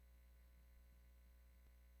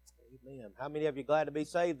Amen. How many of you glad to be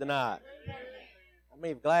saved tonight? How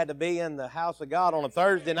many of you glad to be in the house of God on a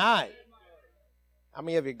Thursday night? How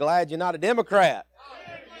many of you glad you're not a Democrat?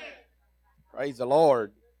 Praise the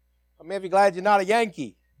Lord. How many of you glad you're not a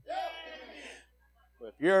Yankee?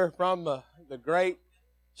 If you're from the great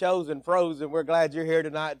chosen frozen, we're glad you're here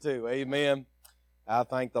tonight too. Amen. I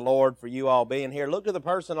thank the Lord for you all being here. Look to the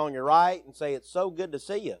person on your right and say, it's so good to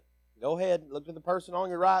see you. Go ahead, look to the person on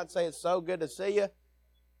your right and say, it's so good to see you.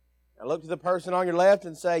 Now look to the person on your left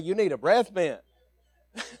and say, you need a breath mint.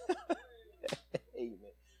 Amen.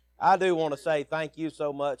 I do want to say thank you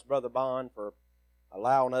so much, Brother Bond, for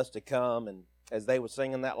allowing us to come. And as they were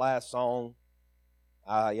singing that last song,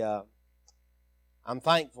 I'm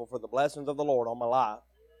thankful for the blessings of the Lord on my life.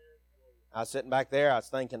 I was sitting back there, I was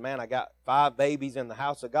thinking, man, I got 5 babies in the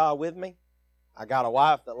house of God with me. I got a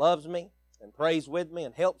wife that loves me and prays with me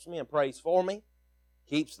and helps me and prays for me,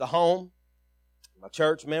 keeps the home. My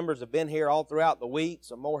church members have been here all throughout the week,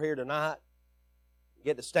 some more here tonight.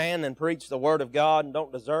 Get to stand and preach the Word of God and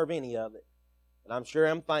don't deserve any of it. And I'm sure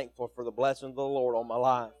I'm thankful for the blessings of the Lord on my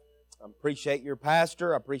life. I appreciate your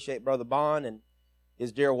pastor. I appreciate Brother Bond and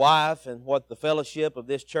his dear wife and what the fellowship of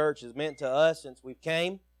this church has meant to us since we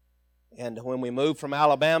came. And when we moved from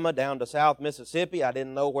Alabama down to South Mississippi, I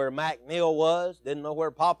didn't know where McNeil was, didn't know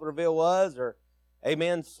where Poplarville was, or,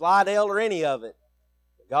 amen, Slidell or any of it.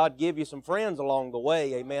 God give you some friends along the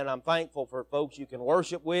way, amen. I'm thankful for folks you can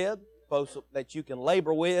worship with, folks that you can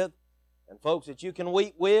labor with, and folks that you can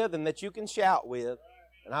weep with and that you can shout with.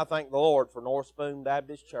 And I thank the Lord for North Spoon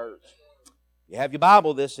Baptist Church. If you have your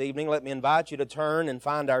Bible this evening, let me invite you to turn and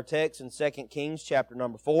find our text in 2 Kings chapter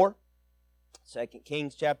number 4. 2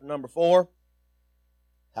 Kings chapter number 4.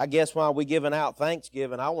 I guess while we're giving out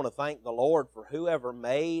Thanksgiving, I want to thank the Lord for whoever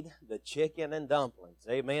made the chicken and dumplings.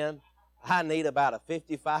 Amen. I need about a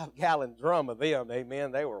 55-gallon drum of them.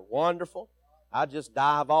 Amen. They were wonderful. I just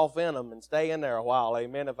dive off in them and stay in there a while.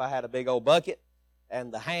 Amen. If I had a big old bucket.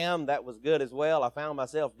 And the ham, that was good as well. I found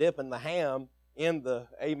myself dipping the ham in the,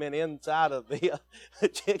 amen, inside of the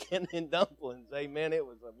chicken and dumplings. Amen. It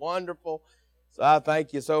was wonderful. So I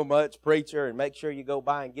thank you so much, preacher, and make sure you go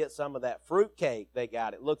by and get some of that fruit cake they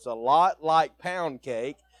got. It looks a lot like pound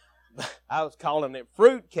cake. I was calling it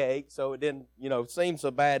fruit cake, so it didn't, seem so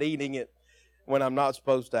bad eating it when I'm not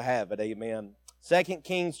supposed to have it. Amen. 2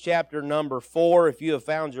 Kings chapter number 4, if you have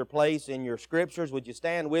found your place in your scriptures, would you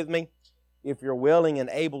stand with me if you're willing and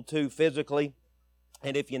able to physically?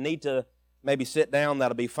 And if you need to maybe sit down,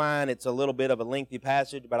 that'll be fine. It's a little bit of a lengthy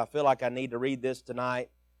passage, but I feel like I need to read this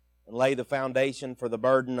tonight and lay the foundation for the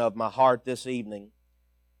burden of my heart this evening.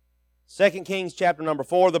 2 Kings chapter number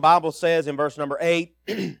 4, the Bible says in verse number 8,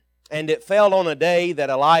 And it fell on a day that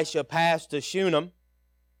Elisha passed to Shunem,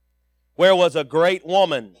 where was a great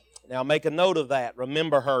woman. Now make a note of that.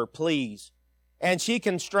 Remember her, please. And she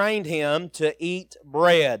constrained him to eat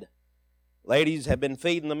bread. Ladies have been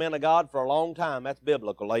feeding the men of God for a long time. That's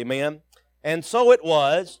biblical, amen. And so it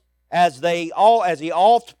was, as he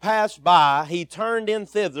oft passed by, he turned in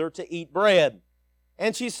thither to eat bread.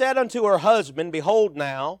 And she said unto her husband, Behold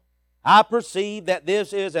now, I perceive that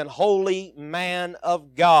this is an holy man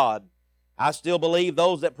of God. I still believe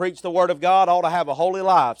those that preach the Word of God ought to have a holy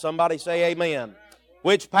life. Somebody say amen.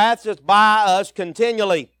 Which passeth by us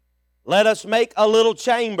continually. Let us make a little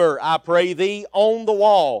chamber, I pray thee, on the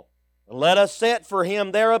wall. And let us set for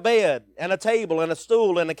him there a bed, and a table, and a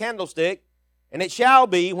stool, and a candlestick. And it shall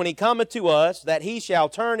be, when he cometh to us, that he shall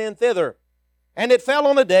turn in thither. And it fell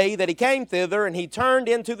on a day that he came thither, and he turned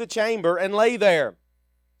into the chamber, and lay there.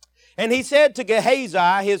 And he said to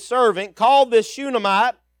Gehazi, his servant, Call this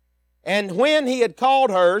Shunammite. And when he had called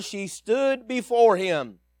her, she stood before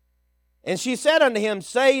him. And she said unto him,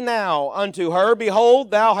 Say now unto her, Behold,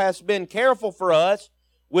 thou hast been careful for us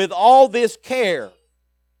with all this care.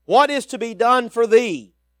 What is to be done for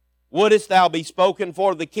thee? Wouldest thou be spoken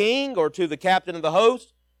for the king or to the captain of the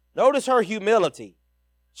host? Notice her humility.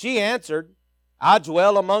 She answered, I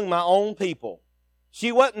dwell among my own people. She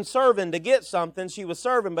wasn't serving to get something. She was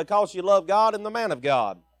serving because she loved God and the man of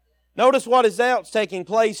God. Notice what is else taking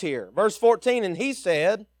place here. Verse 14, And he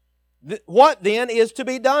said, What then is to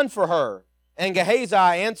be done for her? And Gehazi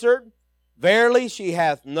answered, Verily she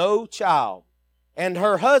hath no child, and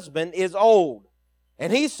her husband is old.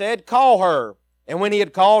 And he said, Call her. And when he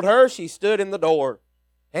had called her, she stood in the door.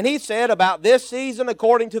 And he said, About this season,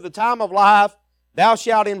 according to the time of life, thou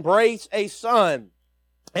shalt embrace a son.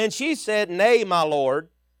 And she said, Nay, my lord,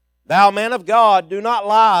 thou man of God, do not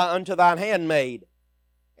lie unto thine handmaid.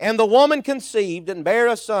 And the woman conceived and bare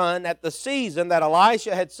a son at the season that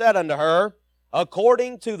Elisha had said unto her,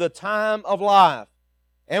 according to the time of life.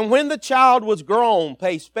 And when the child was grown,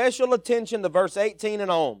 pay special attention to verse 18 and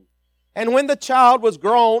on. And when the child was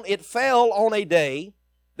grown, it fell on a day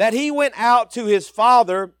that he went out to his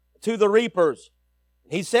father to the reapers.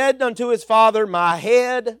 He said unto his father, My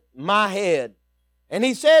head, my head. And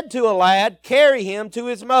he said to a lad, Carry him to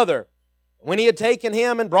his mother. When he had taken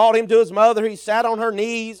him and brought him to his mother, he sat on her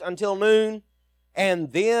knees until noon,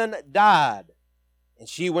 and then died. And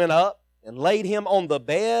she went up and laid him on the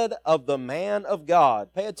bed of the man of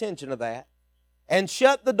God. Pay attention to that. And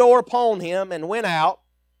shut the door upon him, and went out.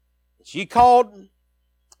 She called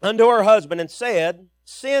unto her husband and said,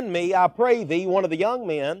 Send me, I pray thee, one of the young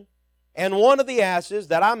men, and one of the asses,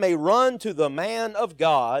 that I may run to the man of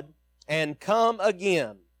God, and come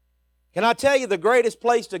again. Can I tell you, the greatest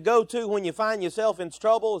place to go to when you find yourself in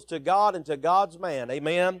trouble is to God and to God's man.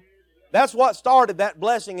 Amen? That's what started that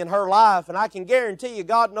blessing in her life, and I can guarantee you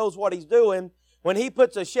God knows what He's doing. When He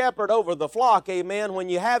puts a shepherd over the flock, amen, when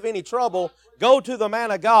you have any trouble, go to the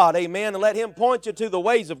man of God, amen, and let Him point you to the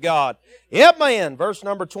ways of God. Yep, man. Verse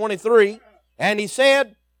number 23, and he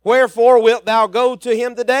said, Wherefore wilt thou go to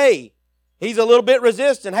him today? He's a little bit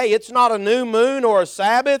resistant. Hey, it's not a new moon or a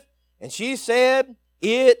Sabbath. And she said,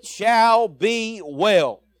 It shall be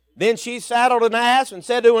well. Then she saddled an ass and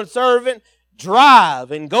said to her servant,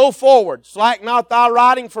 Drive and go forward. Slack not thy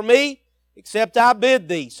riding for me, except I bid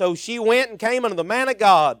thee. So she went and came unto the man of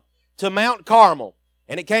God to Mount Carmel.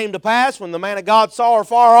 And it came to pass, when the man of God saw her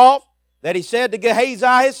far off, that he said to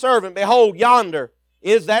Gehazi his servant, Behold, yonder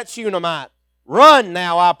is that Shunammite. Run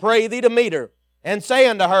now, I pray thee, to meet her, and say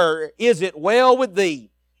unto her, Is it well with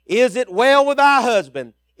thee? Is it well with thy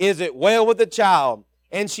husband? Is it well with the child?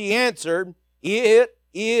 And she answered, It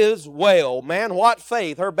is well. Man, what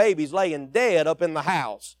faith. Her baby's laying dead up in the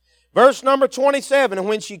house. Verse number 27, And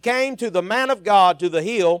when she came to the man of God to the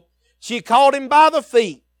hill, she caught him by the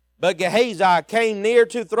feet. But Gehazi came near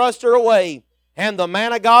to thrust her away. And the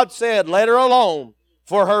man of God said, Let her alone,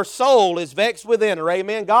 for her soul is vexed within her.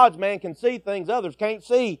 Amen. God's man can see things others can't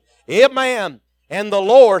see. Amen. And the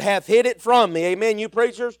Lord hath hid it from me. Amen. You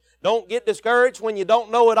preachers, don't get discouraged when you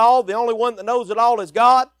don't know it all. The only one that knows it all is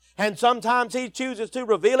God. And sometimes He chooses to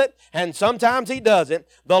reveal it, and sometimes He doesn't.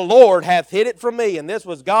 The Lord hath hid it from me. And this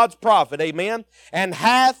was God's prophet. Amen. And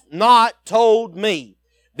hath not told me.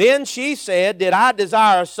 Then she said, Did I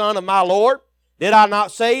desire a son of my Lord? Did I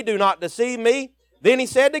not say, Do not deceive me? Then he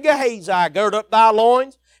said to Gehazi, Gird up thy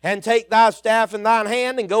loins, and take thy staff in thine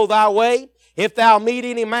hand, and go thy way. If thou meet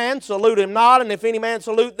any man, salute him not, and if any man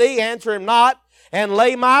salute thee, answer him not, and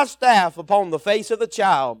lay my staff upon the face of the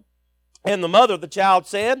child. And the mother of the child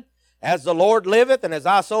said, As the Lord liveth, and as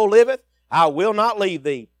thy soul liveth, I will not leave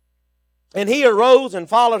thee. And he arose and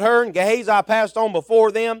followed her, and Gehazi passed on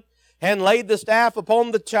before them, and laid the staff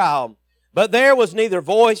upon the child. But there was neither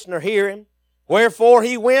voice nor hearing. Wherefore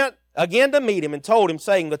he went again to meet him, and told him,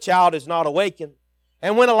 saying, The child is not awakened.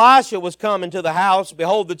 And when Elisha was come into the house,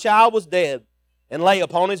 behold, the child was dead, and lay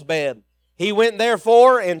upon his bed. He went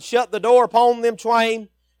therefore and shut the door upon them twain,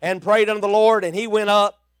 and prayed unto the Lord. And he went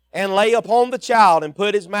up and lay upon the child, and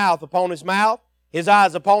put his mouth upon his mouth, his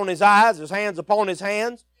eyes upon his eyes, his hands upon his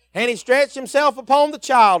hands. And he stretched himself upon the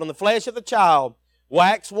child, and the flesh of the child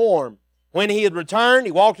waxed warm. When he had returned,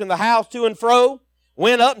 he walked in the house to and fro,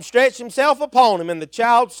 went up and stretched himself upon him, and the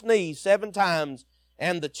child sneezed 7 times,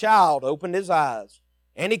 and the child opened his eyes.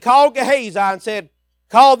 And he called Gehazi and said,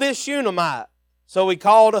 Call this Shunammite. So he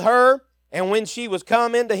called her, and when she was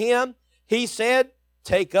come into him, he said,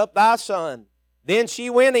 Take up thy son. Then she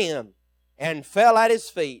went in and fell at his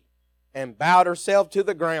feet and bowed herself to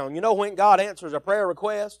the ground. You know, when God answers a prayer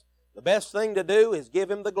request, the best thing to do is give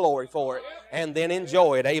Him the glory for it and then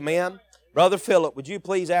enjoy it. Amen. Brother Philip, would you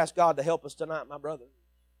please ask God to help us tonight, my brother?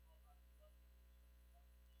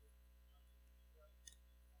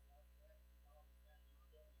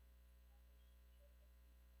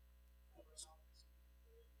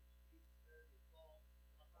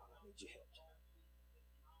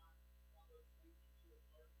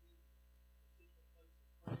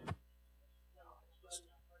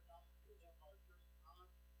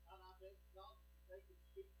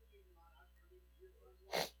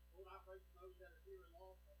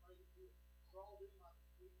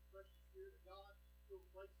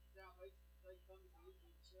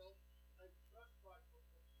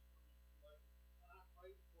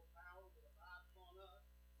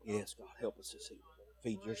 Yes, God, help us this evening.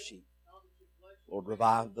 Feed your sheep. Lord,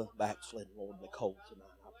 revive the backslidden, Lord, Nicole tonight,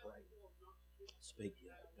 I pray. Speak to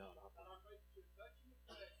God, I pray.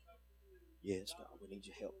 Yes, God, we need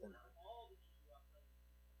your help tonight.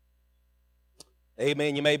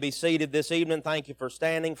 Amen. You may be seated this evening. Thank you for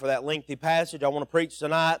standing for that lengthy passage I want to preach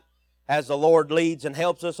tonight. as the Lord leads and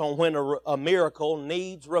helps us on when a miracle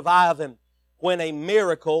needs reviving. When a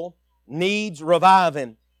miracle needs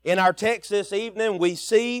reviving. In our text this evening, we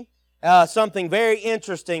see something very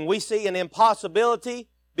interesting. We see an impossibility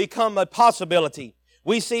become a possibility.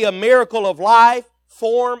 We see a miracle of life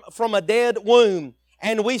form from a dead womb.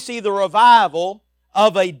 And we see the revival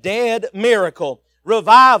of a dead miracle.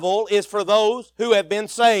 Revival is for those who have been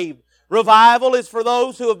saved. Revival is for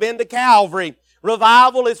those who have been to Calvary.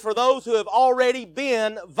 Revival is for those who have already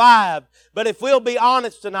been vived. But if we'll be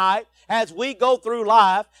honest tonight, as we go through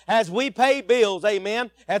life, as we pay bills,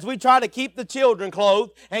 amen, as we try to keep the children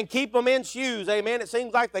clothed and keep them in shoes, amen, it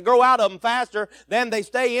seems like they grow out of them faster than they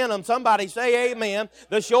stay in them. Somebody say amen.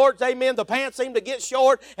 The shorts, amen, the pants seem to get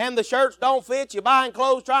short and the shirts don't fit. You're buying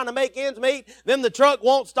clothes trying to make ends meet, then the truck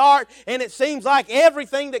won't start, and it seems like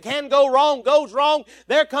everything that can go wrong goes wrong.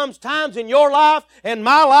 There comes times in your life and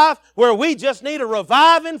my life where we just need a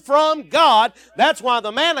reviving from God. That's why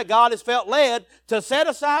the man of God has felt led to set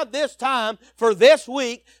aside this time for this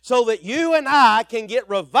week so that you and I can get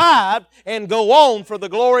revived and go on for the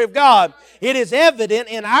glory of God. It is evident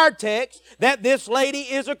in our text that this lady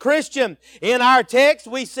is a Christian. In our text,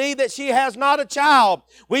 we see that she has not a child.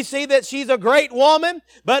 We see that she's a great woman,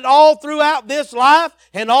 but all throughout this life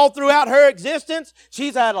and all throughout her existence,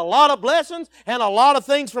 she's had a lot of blessings and a lot of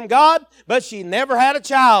things from God, but she never had a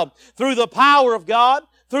child. Through the power of God,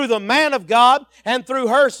 through the man of God, and through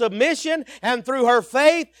her submission and through her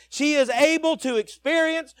faith, she is able to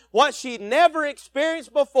experience what she never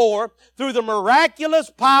experienced before through the miraculous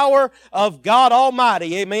power of God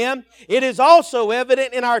Almighty. Amen. It is also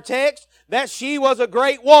evident in our text that she was a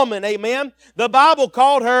great woman. Amen. The Bible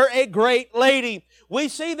called her a great lady. We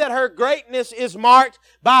see that her greatness is marked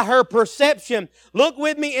by her perception. Look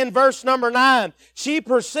with me in verse number 9. She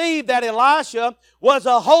perceived that Elisha was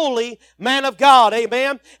a holy man of God.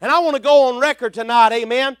 Amen. And I want to go on record tonight,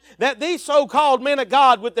 amen, that these so-called men of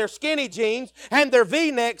God with their skinny jeans and their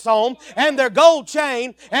V-necks on and their gold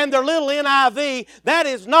chain and their little NIV, that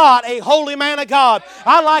is not a holy man of God.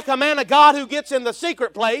 I like a man of God who gets in the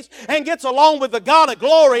secret place and gets along with the God of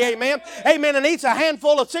glory, amen, amen, and eats a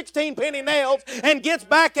handful of 16-penny nails and gets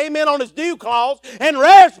back, amen, on his dew claws and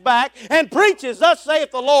rears back and preaches, thus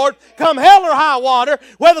saith the Lord, come hell or high water,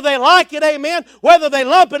 whether they like it, amen, whether they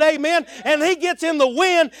lump it, amen, and he gets in the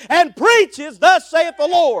wind and preaches, thus saith the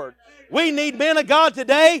Lord. We need men of God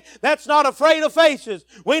today that's not afraid of faces.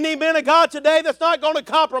 We need men of God today that's not going to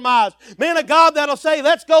compromise. Men of God that'll say,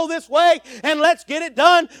 let's go this way and let's get it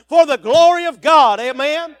done for the glory of God.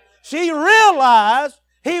 Amen. She realized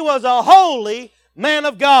he was a holy man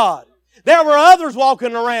of God. There were others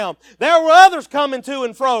walking around. There were others coming to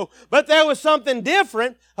and fro. But there was something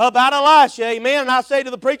different about Elisha. Amen. And I say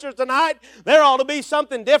to the preachers tonight, there ought to be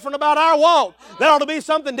something different about our walk. There ought to be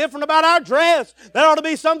something different about our dress. There ought to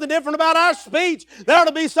be something different about our speech. There ought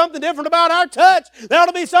to be something different about our touch. There ought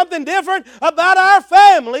to be something different about our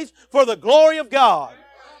families for the glory of God.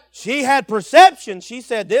 She had perception. She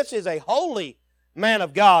said, this is a holy man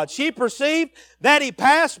of God. She perceived that he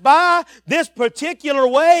passed by this particular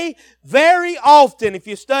way very often. If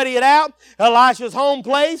you study it out, Elisha's home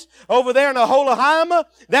place over there in Oholahima,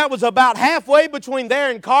 that was about halfway between there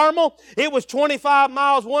and Carmel. It was 25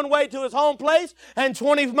 miles one way to his home place and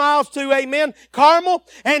 20 miles to, amen, Carmel.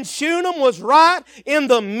 And Shunem was right in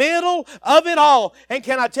the middle of it all. And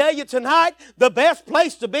can I tell you tonight, the best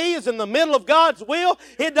place to be is in the middle of God's will.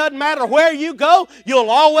 It doesn't matter where you go, you'll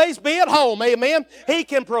always be at home, amen. He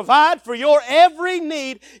can provide for your every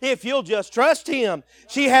need if you'll just trust Him.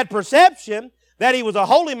 She had perception that he was a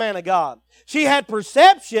holy man of God. She had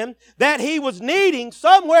perception that he was needing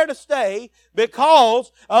somewhere to stay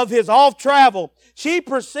because of his off travel. She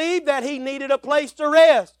perceived that he needed a place to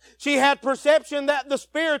rest. She had perception that the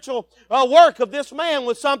spiritual work of this man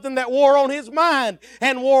was something that wore on his mind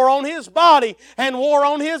and wore on his body and wore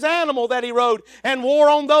on his animal that he rode and wore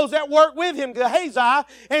on those that worked with him, Gehazi.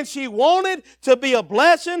 And she wanted to be a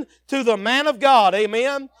blessing to the man of God.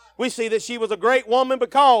 Amen. We see that she was a great woman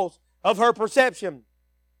because of her perception.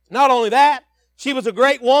 Not only that, she was a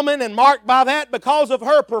great woman and marked by that because of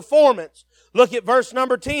her performance. Look at verse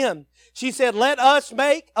number 10. She said, let us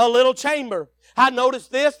make a little chamber. I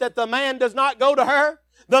noticed this, that the man does not go to her.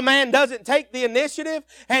 The man doesn't take the initiative.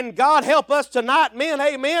 And God help us tonight, men,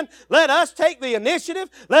 amen. Let us take the initiative.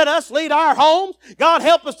 Let us lead our homes. God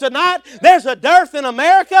help us tonight. There's a dearth in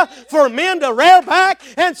America for men to rear back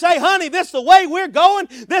and say, honey, this is the way we're going.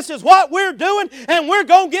 This is what we're doing. And we're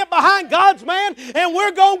going to get behind God's man. And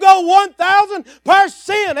we're going to go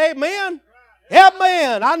 1,000%. Amen.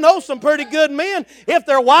 Amen. I know some pretty good men. If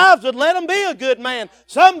their wives would let them be a good man.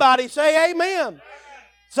 Somebody say amen.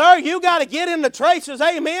 Sir, you got to get in the traces,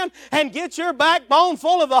 amen, and get your backbone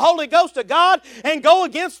full of the Holy Ghost of God and go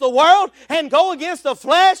against the world and go against the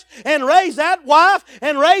flesh and raise that wife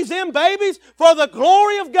and raise them babies for the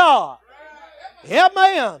glory of God.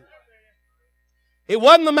 Amen. It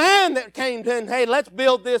wasn't the man that came to and, hey, let's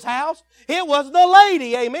build this house. It was the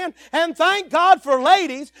lady, amen. And thank God for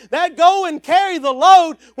ladies that go and carry the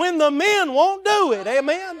load when the men won't do it,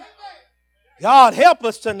 amen. God help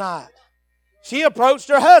us tonight. She approached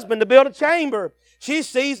her husband to build a chamber. She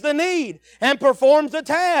sees the need and performs the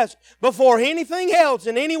task before anything else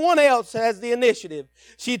and anyone else has the initiative.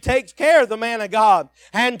 She takes care of the man of God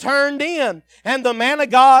and turned in. And the man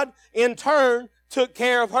of God, in turn, took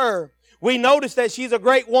care of her. We notice that she's a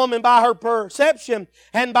great woman by her perception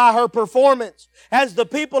and by her performance. As the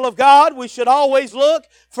people of God, we should always look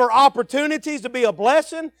for opportunities to be a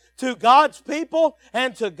blessing to God's people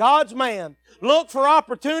and to God's man. Look for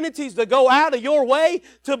opportunities to go out of your way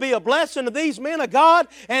to be a blessing to these men of God,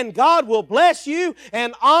 and God will bless you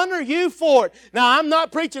and honor you for it. Now, I'm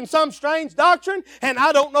not preaching some strange doctrine, and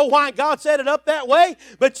I don't know why God set it up that way,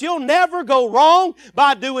 but you'll never go wrong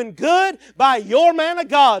by doing good by your man of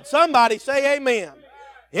God. Somebody say amen.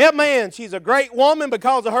 Amen. She's a great woman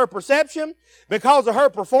because of her perception, because of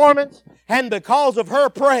her performance, and because of her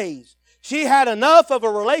praise. She had enough of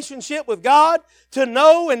a relationship with God to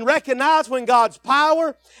know and recognize when God's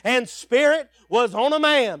power and Spirit was on a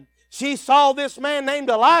man. She saw this man named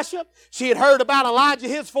Elisha. She had heard about Elijah,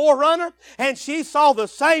 his forerunner, and she saw the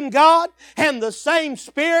same God and the same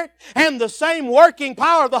Spirit and the same working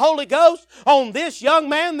power of the Holy Ghost on this young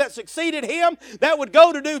man that succeeded him, that would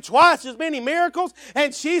go to do twice as many miracles.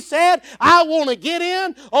 And she said, I want to get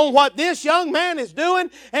in on what this young man is doing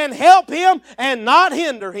and help him and not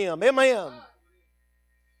hinder him. Amen.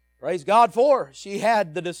 Praise God for her. She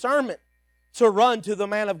had the discernment to run to the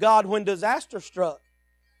man of God when disaster struck.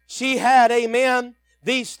 She had, amen,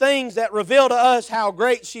 these things that reveal to us how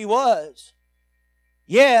great she was.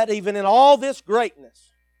 Yet, even in all this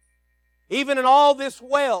greatness, even in all this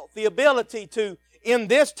wealth, the ability to, in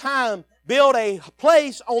this time, build a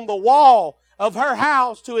place on the wall of her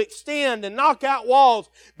house to extend and knock out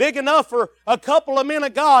walls big enough for a couple of men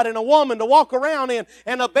of God and a woman to walk around in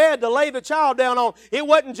and a bed to lay the child down on. It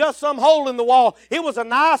wasn't just some hole in the wall. It was a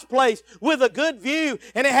nice place with a good view,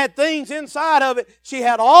 and it had things inside of it. She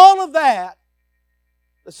had all of that,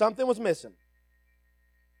 but something was missing.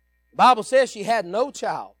 The Bible says she had no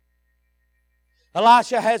child.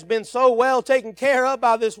 Elisha has been so well taken care of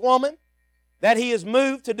by this woman that he is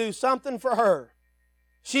moved to do something for her.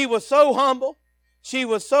 She was so humble, she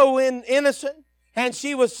was so innocent, and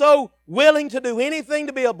she was so willing to do anything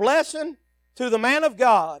to be a blessing to the man of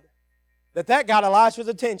God that got Elisha's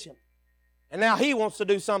attention. And now he wants to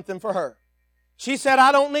do something for her. She said,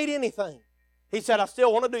 I don't need anything. He said, I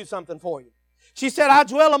still want to do something for you. She said, I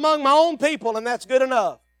dwell among my own people, and that's good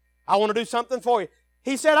enough. I want to do something for you.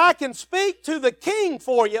 He said, I can speak to the king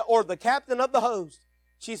for you or the captain of the host.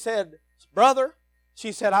 She said, brother,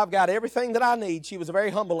 she said, I've got everything that I need. She was a very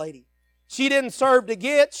humble lady. She didn't serve to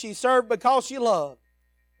get. She served because she loved.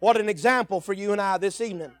 What an example for you and I this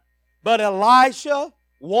evening. But Elisha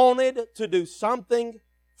wanted to do something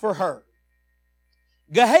for her.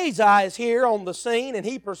 Gehazi is here on the scene, and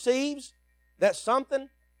he perceives that something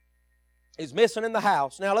is missing in the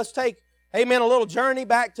house. Now let's take, amen, a little journey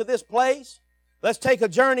back to this place. Let's take a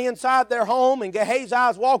journey inside their home, and Gehazi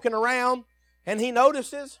is walking around, and he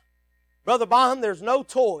notices, Brother Bond, there's no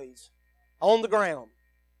toys on the ground.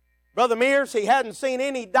 Brother Mears, he hadn't seen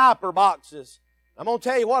any diaper boxes. I'm going to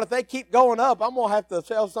tell you what, if they keep going up, I'm going to have to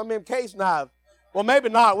sell some of them case knives. Well, maybe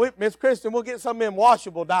not. Miss Kristen, we'll get some of them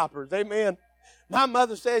washable diapers. Amen. My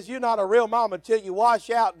mother says you're not a real mama until you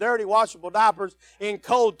wash out dirty washable diapers in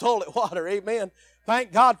cold toilet water. Amen.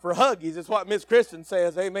 Thank God for Huggies. That's what Miss Kristen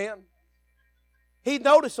says. Amen. He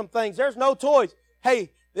noticed some things. There's no toys.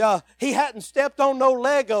 Hey, he hadn't stepped on no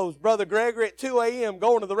Legos, Brother Gregory, at 2 a.m.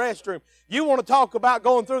 going to the restroom. You want to talk about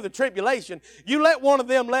going through the tribulation. You let one of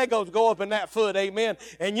them Legos go up in that foot, amen,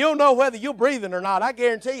 and you'll know whether you're breathing or not. I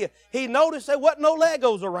guarantee you. He noticed there wasn't no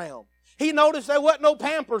Legos around. He noticed there wasn't no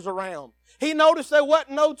Pampers around. He noticed there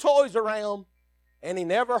wasn't no toys around. And he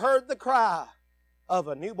never heard the cry of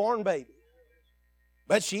a newborn baby.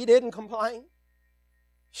 But she didn't complain.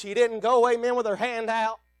 She didn't go, amen, with her hand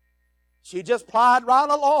out. She just plied right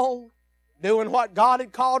along, doing what God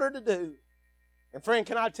had called her to do. And friend,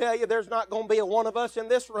 can I tell you, there's not going to be a one of us in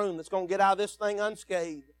this room that's going to get out of this thing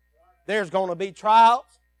unscathed. There's going to be trials.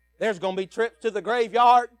 There's going to be trips to the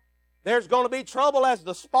graveyard. There's going to be trouble as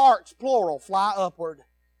the sparks, plural, fly upward.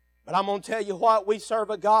 But I'm going to tell you what, we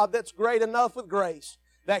serve a God that's great enough with grace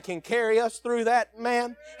that can carry us through that,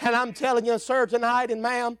 ma'am. And I'm telling you, sir, tonight and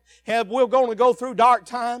ma'am, we're going to go through dark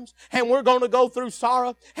times, and we're going to go through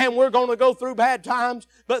sorrow, and we're going to go through bad times.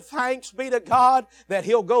 But thanks be to God that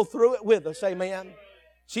He'll go through it with us. Amen.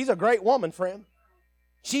 She's a great woman, friend.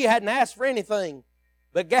 She hadn't asked for anything,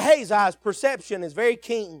 but Gehazi's perception is very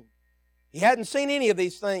keen. He hadn't seen any of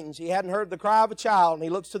these things. He hadn't heard the cry of a child, and he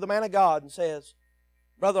looks to the man of God and says,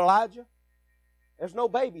 Brother Elijah, there's no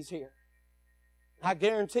babies here. I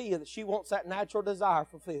guarantee you that she wants that natural desire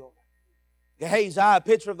fulfilled. Gehazi, a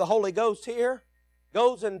picture of the Holy Ghost here,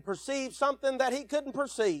 goes and perceives something that he couldn't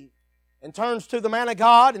perceive and turns to the man of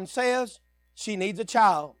God and says, she needs a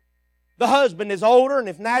child. The husband is older, and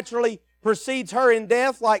if naturally precedes her in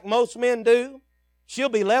death like most men do, she'll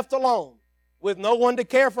be left alone with no one to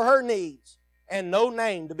care for her needs and no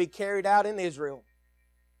name to be carried out in Israel.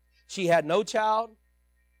 She had no child.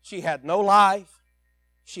 She had no life.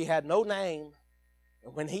 She had no name.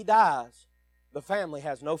 And when he dies, the family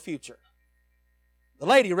has no future. The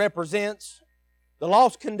lady represents the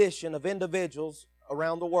lost condition of individuals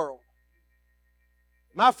around the world.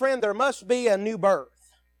 My friend, there must be a new birth.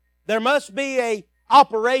 There must be an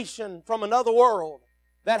operation from another world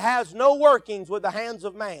that has no workings with the hands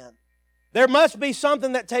of man. There must be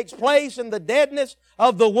something that takes place in the deadness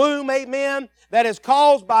of the womb, amen, that is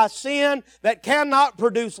caused by sin, that cannot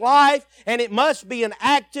produce life, and it must be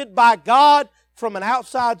enacted by God from an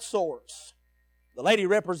outside source. The lady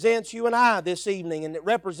represents you and I this evening, and it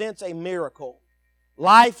represents a miracle.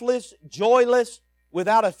 Lifeless, joyless,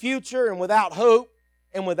 without a future and without hope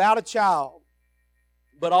and without a child.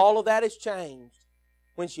 But all of that is changed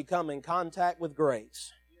when she come in contact with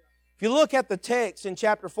grace. If you look at the text in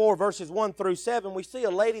chapter 4, verses 1 through 7, we see a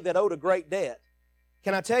lady that owed a great debt.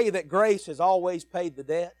 Can I tell you that grace has always paid the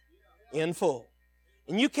debt in full?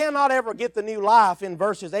 And you cannot ever get the new life in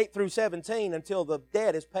verses 8 through 17 until the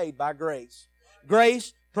debt is paid by grace.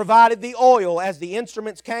 Grace provided the oil as the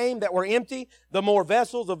instruments came that were empty. The more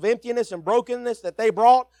vessels of emptiness and brokenness that they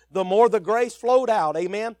brought, the more the grace flowed out.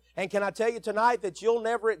 Amen. And can I tell you tonight that you'll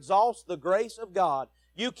never exhaust the grace of God.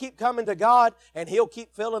 You keep coming to God and He'll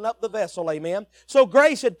keep filling up the vessel. Amen. So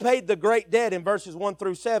grace had paid the great debt in verses 1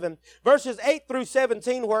 through 7. Verses 8 through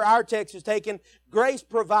 17, where our text is taken, grace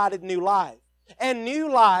provided new life. And new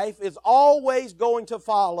life is always going to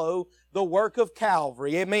follow the work of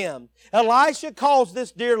Calvary. Amen. Elisha calls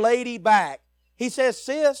this dear lady back. He says,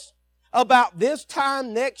 sis, about this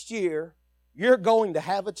time next year, you're going to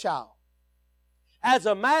have a child. As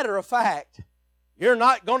a matter of fact, you're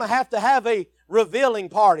not going to have a revealing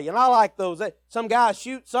party. And I like those. Some guys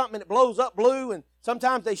shoot something and it blows up blue, and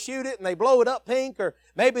sometimes they shoot it and they blow it up pink, or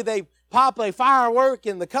maybe they pop a firework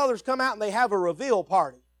and the colors come out and they have a reveal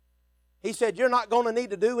party. He said, you're not going to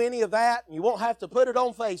need to do any of that, and you won't have to put it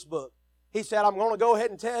on Facebook. He said, I'm going to go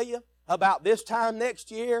ahead and tell you, about this time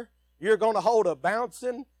next year, you're going to hold a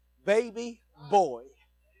bouncing baby boy.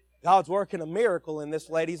 God's working a miracle in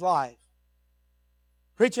this lady's life.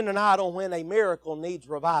 Preaching tonight on when a miracle needs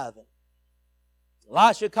reviving.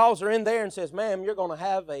 Elisha calls her in there and says, ma'am, you're going to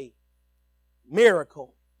have a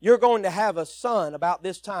miracle. You're going to have a son about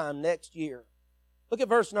this time next year. Look at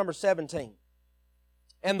verse number 17.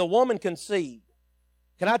 And the woman conceived.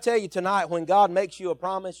 Can I tell you tonight, when God makes you a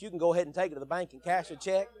promise, you can go ahead and take it to the bank and cash a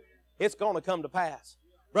check. It's going to come to pass.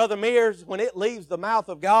 Brother Mears, when it leaves the mouth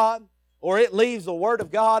of God, or it leaves the Word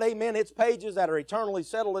of God, amen, it's pages that are eternally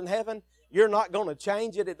settled in heaven, you're not going to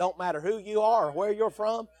change it. It don't matter who you are or where you're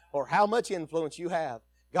from or how much influence you have.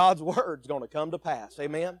 God's Word's going to come to pass.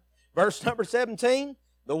 Amen. Verse number 17,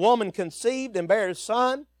 the woman conceived and bare a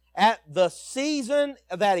son at the season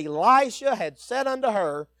that Elisha had said unto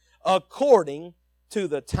her, according to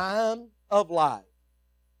the time of life.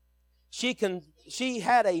 She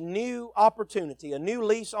had a new opportunity, a new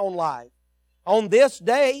lease on life. On this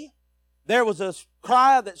day, there was a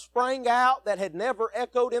cry that sprang out that had never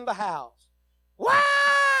echoed in the house. Wah!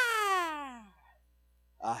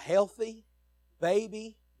 A healthy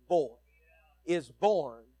baby boy is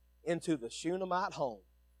born into the Shunammite home.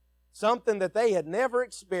 Something that they had never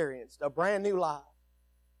experienced, a brand new life.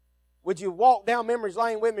 Would you walk down memory's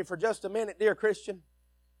lane with me for just a minute, dear Christian?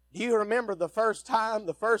 Do you remember the first time,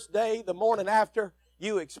 the first day, the morning after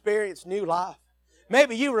you experienced new life?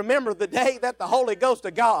 Maybe you remember the day that the Holy Ghost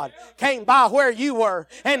of God came by where you were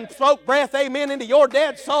and spoke breath, amen, into your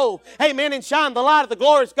dead soul. Amen, and shined the light of the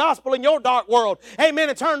glorious gospel in your dark world. Amen,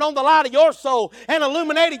 and turned on the light of your soul and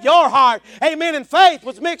illuminated your heart. Amen, and faith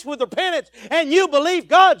was mixed with repentance, and you believed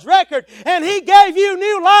God's record, and He gave you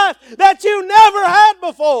new life that you never had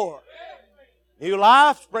before. New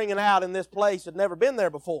life springing out in this place had never been there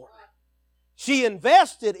before. She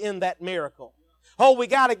invested in that miracle. Oh, we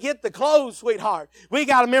got to get the clothes, sweetheart. We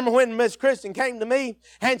got to remember when Miss Kristen came to me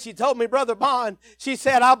and she told me, Brother Bond, she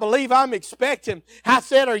said, I believe I'm expecting. I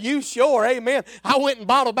said, are you sure? Amen. I went and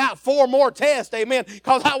bought about 4 more tests, amen,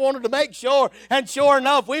 because I wanted to make sure. And sure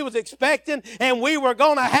enough, we was expecting and we were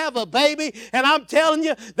going to have a baby. And I'm telling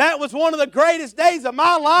you, that was one of the greatest days of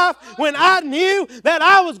my life when I knew that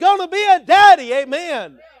I was going to be a daddy.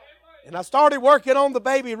 Amen. And I started working on the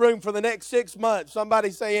baby room for the next 6 months.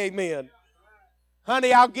 Somebody say amen.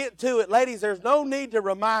 Honey, I'll get to it. Ladies, there's no need to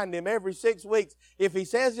remind him every 6 weeks. If he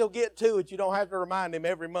says he'll get to it, you don't have to remind him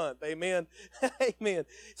every month. Amen. Amen.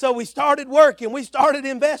 So we started working. We started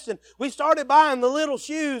investing. We started buying the little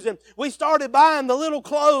shoes and we started buying the little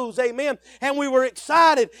clothes. Amen. And we were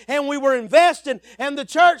excited and we were investing and the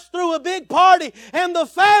church threw a big party and the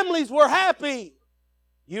families were happy.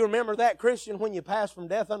 You remember that, Christian, when you passed from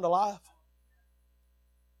death unto life?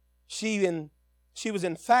 She was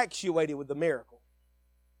infatuated with the miracle.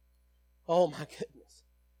 Oh, my goodness.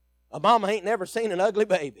 A mama ain't never seen an ugly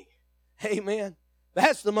baby. Amen.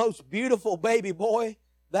 That's the most beautiful baby boy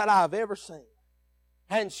that I've ever seen.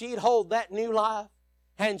 And she'd hold that new life,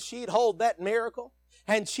 and she'd hold that miracle,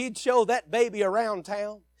 and she'd show that baby around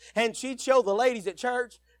town, and she'd show the ladies at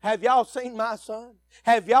church, have y'all seen my son?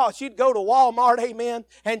 She'd go to Walmart, amen,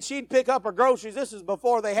 and she'd pick up her groceries. This is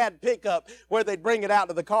before they had pickup where they'd bring it out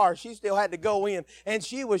to the car. She still had to go in, and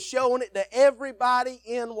she was showing it to everybody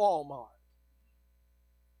in Walmart.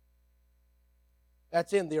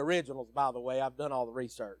 That's in the originals, by the way. I've done all the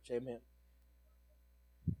research, amen.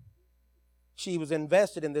 She was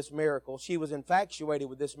invested in this miracle. She was infatuated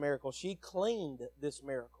with this miracle. She cleaned this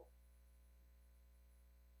miracle.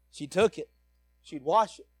 She took it. She'd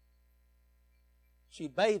wash it.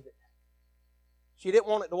 She'd bathe it. She didn't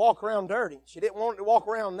want it to walk around dirty. She didn't want it to walk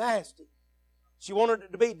around nasty. She wanted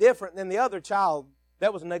it to be different than the other child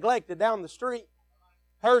that was neglected down the street.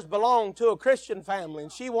 Hers belonged to a Christian family,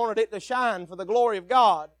 and she wanted it to shine for the glory of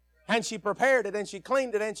God. And she prepared it, and she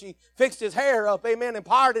cleaned it, and she fixed his hair up, amen, and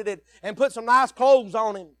parted it, and put some nice clothes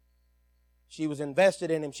on him. She was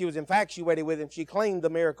invested in him. She was infatuated with him. She cleaned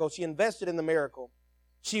the miracle. She invested in the miracle.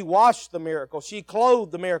 She washed the miracle. She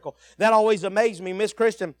clothed the miracle. That always amazed me. Miss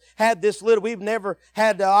Kristen had this little, we've never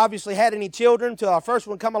had, obviously had any children till our first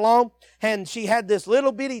one come along. And she had this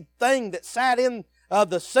little bitty thing that sat in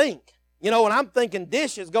the sink. You know, and I'm thinking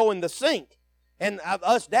dishes go in the sink. And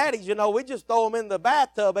us daddies, you know, we just throw them in the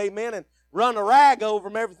bathtub, amen, and run a rag over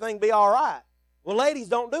them, everything be all right. Well, ladies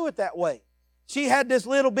don't do it that way. She had this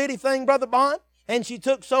little bitty thing, Brother Bond, and she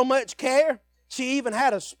took so much care. She even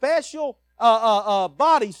had a special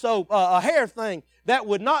body soap, a hair thing that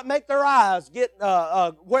would not make their eyes get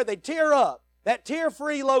where they tear up. That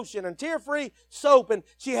tear-free lotion and tear-free soap. And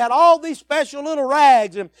she had all these special little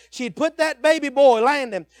rags. And she'd put that baby boy,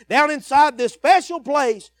 Landon, down inside this special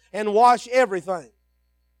place and wash everything.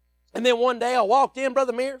 And then one day I walked in,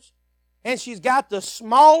 Brother Mears, and she's got the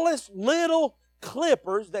smallest little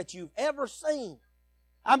clippers that you've ever seen.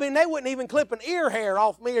 I mean, they wouldn't even clip an ear hair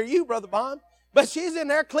off me or you, Brother Bond. But she's in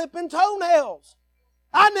there clipping toenails.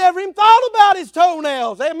 I never even thought about his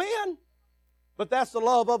toenails. Amen. But that's the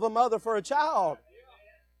love of a mother for a child.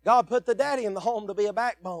 God put the daddy in the home to be a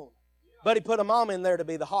backbone. But He put a mom in there to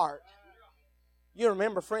be the heart. You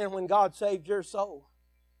remember, friend, when God saved your soul,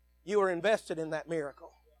 you were invested in that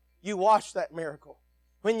miracle. You washed that miracle.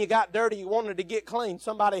 When you got dirty, you wanted to get clean.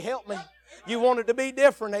 Somebody help me. You wanted to be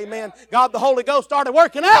different, amen. God, the Holy Ghost, started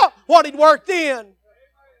working out what He'd worked in.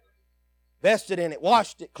 Invested in it,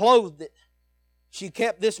 washed it, clothed it. She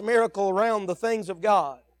kept this miracle around the things of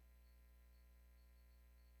God.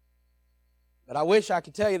 But I wish I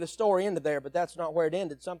could tell you the story ended there, but that's not where it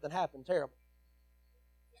ended. Something happened terrible.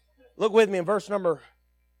 Look with me in verse number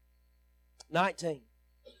 19.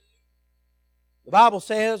 The Bible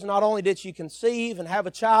says not only did she conceive and have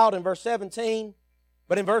a child in verse 17,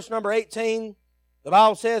 but in verse number 18, the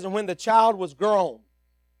Bible says, and when the child was grown,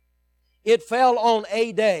 it fell on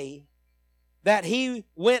a day that he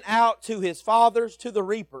went out to his fathers, to the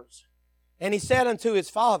reapers. And he said unto his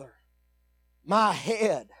father, my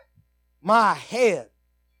head, my head.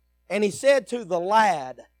 And he said to the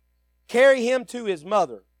lad, carry him to his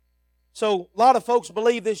mother. So a lot of folks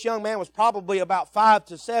believe this young man was probably about 5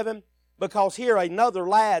 to 7, because here another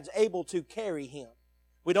lad's able to carry him.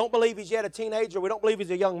 We don't believe he's yet a teenager. We don't believe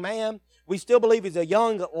he's a young man. We still believe he's a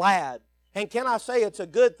young lad. And can I say it's a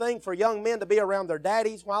good thing for young men to be around their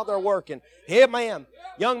daddies while they're working? Amen.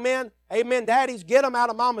 Young men, amen, daddies, get them out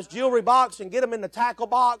of mama's jewelry box and get them in the tackle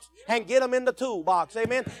box and get them in the toolbox,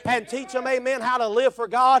 amen. And teach them, amen, how to live for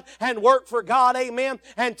God and work for God, amen.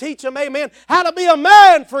 And teach them, amen, how to be a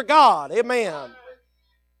man for God, amen.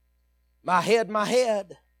 My head, my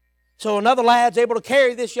head. So another lad's able to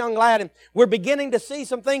carry this young lad, and we're beginning to see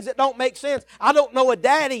some things that don't make sense. I don't know a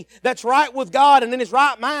daddy that's right with God and in his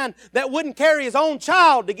right mind that wouldn't carry his own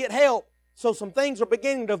child to get help. So some things are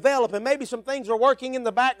beginning to develop, and maybe some things are working in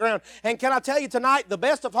the background. And can I tell you tonight, the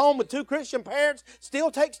best of home with two Christian parents still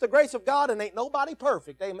takes the grace of God, and ain't nobody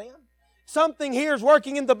perfect. Amen. Something here is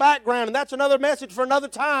working in the background, and that's another message for another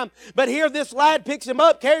time. But here this lad picks him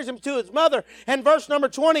up, carries him to his mother. And verse number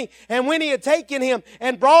 20, and when he had taken him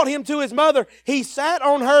and brought him to his mother, he sat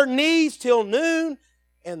on her knees till noon,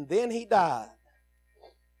 and then he died.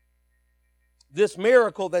 This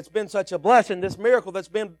miracle that's been such a blessing, this miracle that's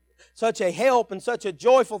been such a help and such a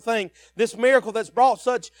joyful thing, this miracle that's brought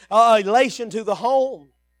such elation to the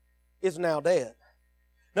home, is now dead.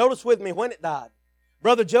 Notice with me when it died.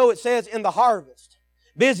 Brother Joe, it says in the harvest,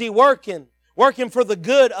 busy working for the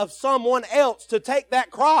good of someone else, to take that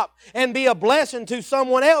crop and be a blessing to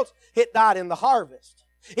someone else. It died in the harvest.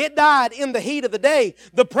 It died in the heat of the day.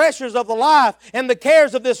 The pressures of the life and the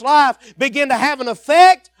cares of this life begin to have an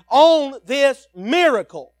effect on this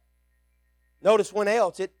miracle. Notice when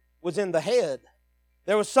else it was in the head.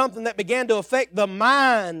 There was something that began to affect the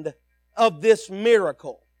mind of this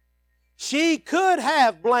miracle. She could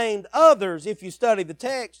have blamed others if you study the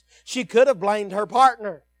text. She could have blamed her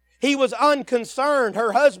partner. He was unconcerned,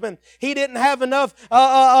 her husband. He didn't have enough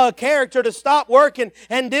character to stop working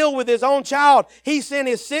and deal with his own child. He sent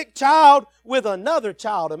his sick child with another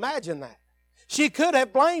child. Imagine that. She could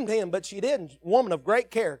have blamed him, but she didn't. Woman of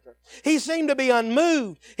great character. He seemed to be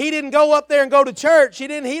unmoved. He didn't go up there and go to church. He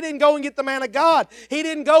didn't go and get the man of God. He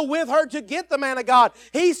didn't go with her to get the man of God.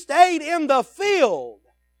 He stayed in the field.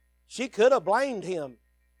 She could have blamed him,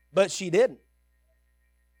 but she didn't.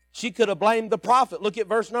 She could have blamed the prophet. Look at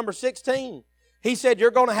verse number 16. He said, you're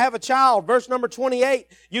going to have a child. Verse number 28,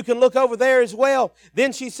 you can look over there as well.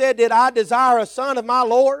 Then she said, did I desire a son of my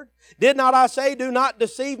Lord? Did not I say, do not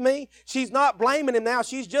deceive me? She's not blaming him now.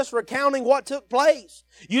 She's just recounting what took place.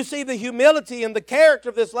 You see the humility and the character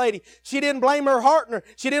of this lady. She didn't blame her partner.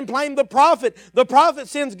 She didn't blame the prophet. The prophet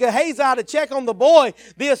sends Gehazi to check on the boy.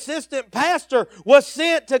 The assistant pastor was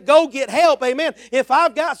sent to go get help. Amen. If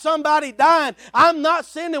I've got somebody dying, I'm not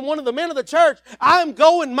sending one of the men of the church. I'm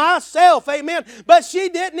going myself. Amen. But she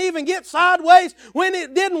didn't even get sideways when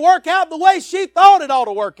it didn't work out the way she thought it ought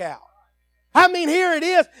to work out. I mean, here it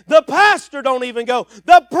is. The pastor don't even go.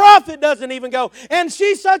 The prophet doesn't even go. And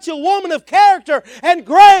she's such a woman of character and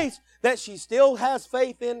grace that she still has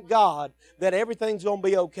faith in God that everything's going to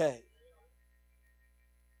be okay.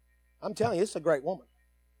 I'm telling you, it's a great woman.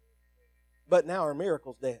 But now her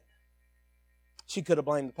miracle's dead. She could have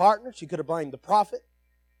blamed the partner. She could have blamed the prophet.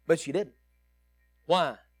 But she didn't.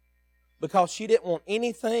 Why? Because she didn't want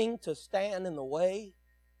anything to stand in the way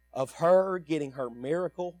of her getting her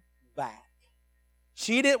miracle back.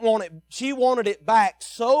 She didn't want it. She wanted it back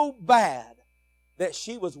so bad that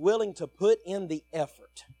she was willing to put in the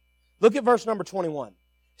effort. Look at verse number 21.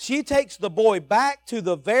 She takes the boy back to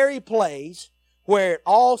the very place where it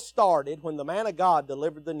all started when the man of God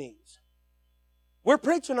delivered the news. We're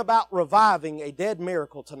preaching about reviving a dead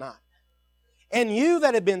miracle tonight. And you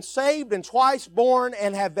that have been saved and twice born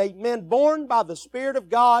and have been born by the Spirit of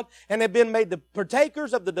God and have been made the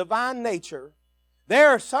partakers of the divine nature, there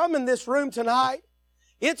are some in this room tonight.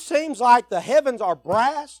 It seems like the heavens are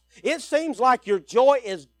brass. It seems like your joy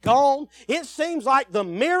is gone. It seems like the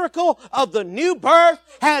miracle of the new birth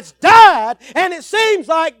has died. And it seems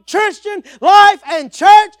like Christian life and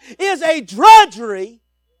church is a drudgery.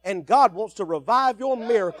 And God wants to revive your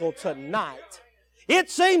miracle tonight. It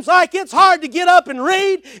seems like it's hard to get up and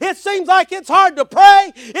read. It seems like it's hard to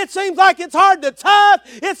pray. It seems like it's hard to tithe.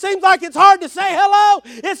 It seems like it's hard to say hello.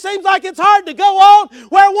 It seems like it's hard to go on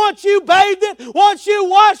where once you bathed it, once you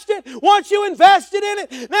washed it, once you invested in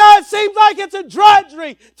it, now it seems like it's a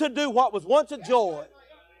drudgery to do what was once a joy.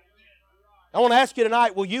 I want to ask you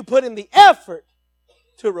tonight, will you put in the effort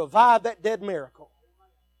to revive that dead miracle?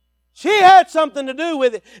 She had something to do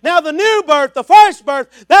with it. Now the new birth, the first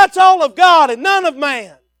birth, that's all of God and none of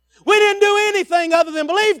man. We didn't do anything other than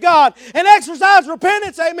believe God and exercise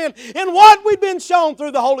repentance, amen, in what we've been shown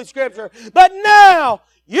through the Holy Scripture. But now,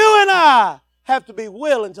 you and I have to be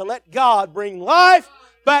willing to let God bring life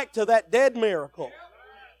back to that dead miracle.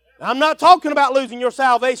 I'm not talking about losing your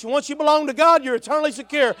salvation. Once you belong to God, you're eternally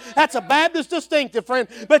secure. That's a Baptist distinctive, friend.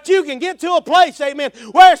 But you can get to a place, amen,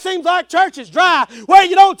 where it seems like church is dry, where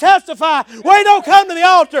you don't testify, where you don't come to the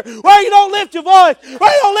altar, where you don't lift your voice,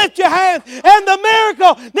 where you don't lift your hands. And the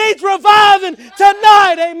miracle needs reviving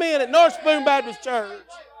tonight, amen, at North Spoon Baptist Church.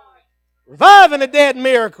 Reviving a dead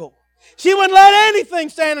miracle. She wouldn't let anything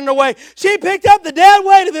stand in her way. She picked up the dead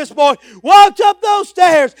weight of this boy, walked up those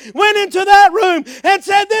stairs, went into that room, and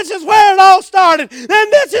said, this is where it all started. Then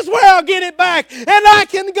this is where I'll get it back. And I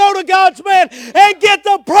can go to God's man and get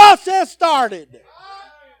the process started.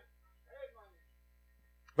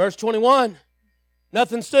 Verse 21.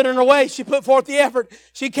 Nothing stood in her way. She put forth the effort.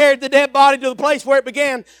 She carried the dead body to the place where it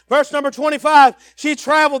began. Verse number 25. She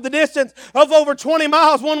traveled the distance of over 20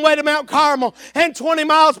 miles one way to Mount Carmel and 20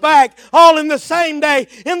 miles back, all in the same day,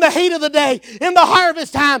 in the heat of the day, in the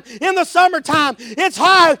harvest time, in the summertime. It's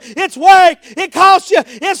hard. It's work. It costs you.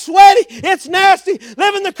 It's sweaty. It's nasty.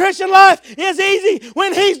 Living the Christian life is easy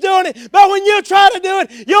when He's doing it. But when you try to do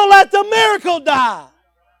it, you'll let the miracle die.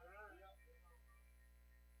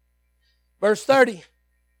 Verse 30,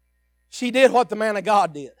 she did what the man of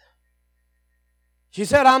God did. She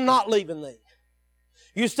said, I'm not leaving thee.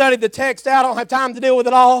 You studied the text out. I don't have time to deal with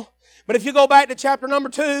it all. But if you go back to chapter number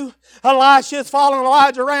 2, Elisha is following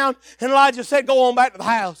Elijah around, and Elijah said, go on back to the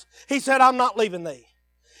house. He said, I'm not leaving thee.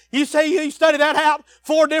 You say you study that out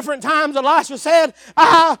 4 different times. Elisha said,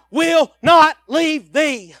 I will not leave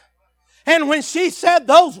thee. And when she said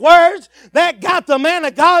those words, that got the man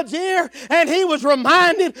of God's ear, and he was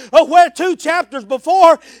reminded of where 2 chapters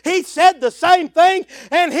before he said the same thing,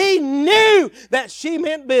 and he knew that she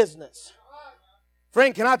meant business.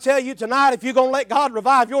 Friend, can I tell you tonight, if you're going to let God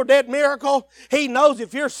revive your dead miracle, He knows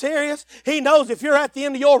if you're serious. He knows if you're at the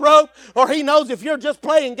end of your rope, or He knows if you're just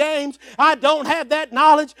playing games. I don't have that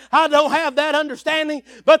knowledge. I don't have that understanding,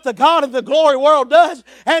 but the God of the glory world does.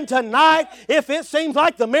 And tonight, if it seems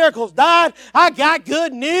like the miracle's died, I got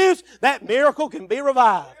good news. That miracle can be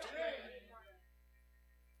revived.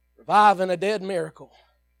 Reviving a dead miracle.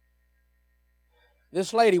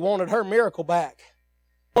 This lady wanted her miracle back.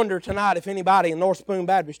 I wonder tonight if anybody in North Spoon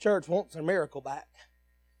Baptist Church wants their miracle back.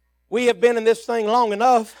 We have been in this thing long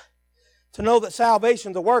enough to know that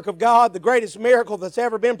salvation is the work of God, the greatest miracle that's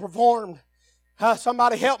ever been performed.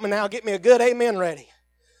 Somebody help me now, get me a good amen ready.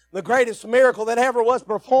 The greatest miracle that ever was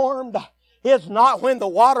performed is not when the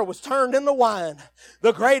water was turned into wine.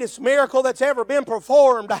 The greatest miracle that's ever been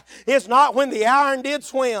performed is not when the iron did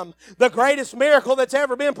swim. The greatest miracle that's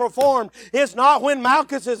ever been performed is not when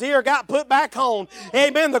Malchus's ear got put back on.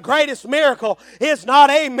 Amen. The greatest miracle is not,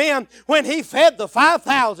 amen, when he fed the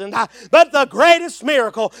 5,000. But the greatest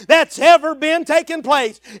miracle that's ever been taking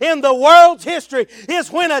place in the world's history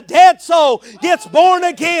is when a dead soul gets born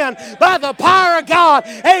again by the power of God.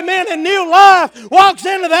 Amen. And new life walks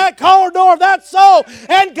into that corridor of that soul,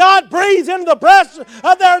 and God breathes into the breath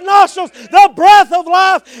of their nostrils the breath of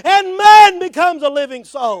life, and man becomes a living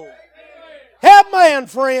soul. Help man,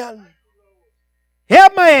 friend.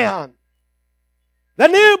 Help man. The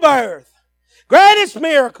new birth. Greatest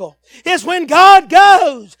miracle is when God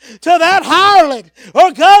goes to that harlot,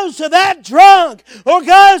 or goes to that drunk, or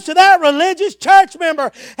goes to that religious church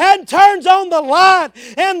member and turns on the light,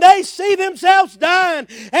 and they see themselves dying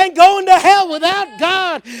and going to hell without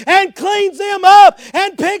God, and cleans them up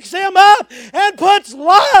and picks them up and puts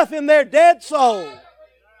life in their dead soul.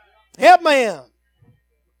 Help man.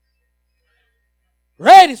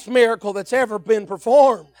 Greatest miracle that's ever been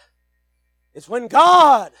performed is when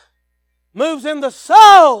God moves in the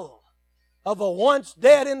soul of a once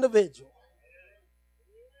dead individual.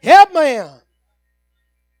 Help man.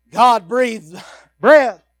 God breathed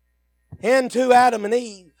breath into Adam and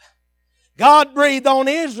Eve. God breathed on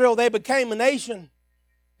Israel, they became a nation.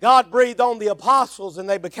 God breathed on the apostles, and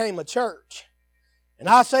they became a church. And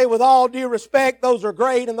I say with all due respect, those are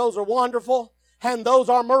great and those are wonderful and those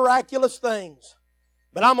are miraculous things.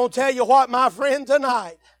 But I'm going to tell you what, my friend,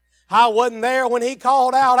 tonight, I wasn't there when He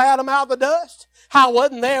called out Adam out of the dust. I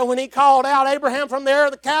wasn't there when He called out Abraham from the Ur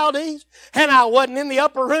of the Chaldees. And I wasn't in the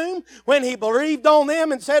upper room when He breathed on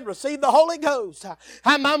them and said, receive the Holy Ghost.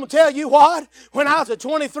 I'm going to tell you what, when I was a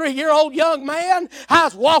 23-year-old young man, I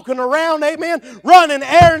was walking around, amen, running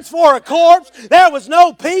errands for a corpse. There was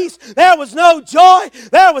no peace. There was no joy.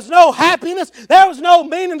 There was no happiness. There was no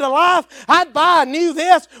meaning to life. I'd buy a new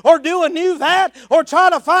this or do a new that or try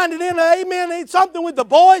to find it in, amen, something with the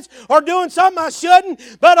boys or doing something I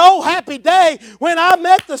shouldn't. But oh, happy day when I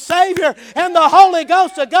met the Savior and the Holy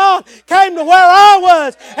Ghost of God came to where I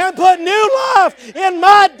was and put new life in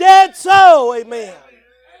my dead soul. Amen.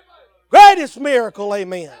 Greatest miracle,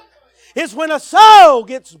 amen, is when a soul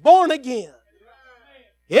gets born again.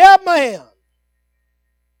 Yeah, man.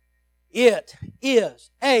 It is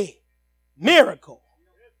a miracle.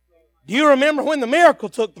 Do you remember when the miracle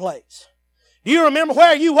took place? Do you remember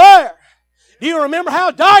where you were? Do you remember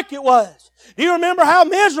how dark it was? Do you remember how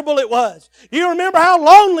miserable it was? Do you remember how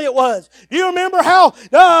lonely it was? Do you remember how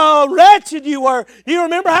wretched you were? Do you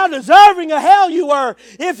remember how deserving of hell you were?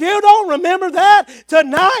 If you don't remember that,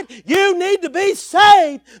 tonight you need to be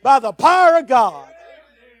saved by the power of God.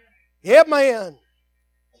 Amen.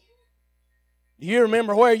 Do you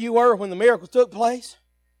remember where you were when the miracle took place?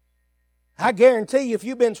 I guarantee you, if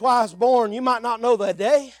you've been twice born, you might not know the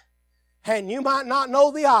day, and you might not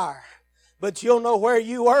know the hour, but you'll know where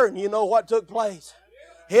you were and you know what took place.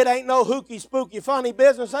 It ain't no hooky, spooky, funny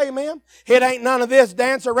business, amen. It ain't none of this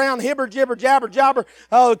dance around, hibber, jibber, jabber, jobber,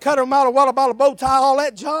 cut them out of what about a bow tie, all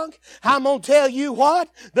that junk. I'm going to tell you what,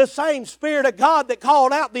 the same Spirit of God that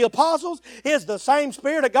called out the apostles is the same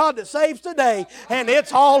Spirit of God that saves today. And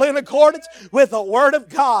it's all in accordance with the Word of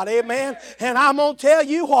God, amen. And I'm going to tell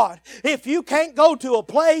you what, if you can't go to a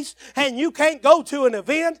place and you can't go to an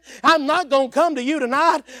event, I'm not going to come to you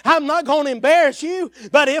tonight. I'm not going to embarrass you.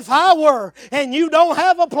 But if I were and you don't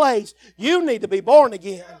have a place, you need to be born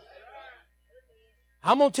again.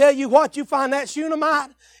 I'm going to tell you what, you find that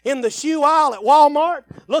Shunammite in the shoe aisle at Walmart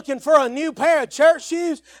looking for a new pair of church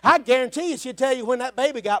shoes, I guarantee you she'll tell you when that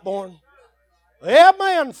baby got born.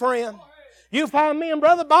 Amen, friend. You find me and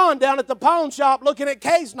Brother Bond down at the pawn shop looking at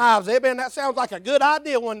case knives. Amen, that sounds like a good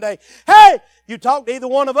idea one day. Hey, you talk to either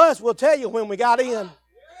one of us, we'll tell you when we got in.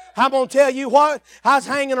 I'm going to tell you what, I was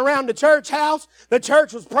hanging around the church house. The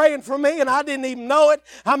church was praying for me and I didn't even know it.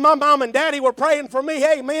 My mom and daddy were praying for me,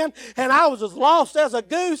 amen. And I was as lost as a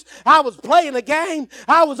goose. I was playing a game.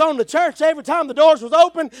 I was on the church every time the doors was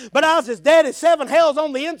open, but I was as dead as seven hells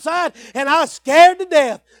on the inside and I was scared to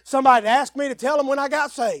death. Somebody asked me to tell them when I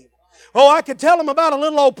got saved. Oh, I could tell them about a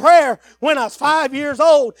little old prayer when I was 5 years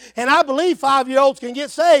old, and I believe 5-year-olds can get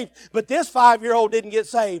saved, but this 5-year-old didn't get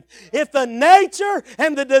saved. If the nature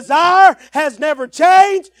and the desire has never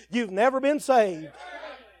changed, you've never been saved.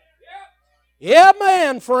 Yeah,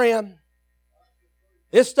 man, friend.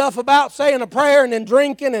 This stuff about saying a prayer and then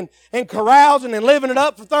drinking and carousing and living it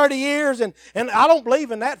up for 30 years, and I don't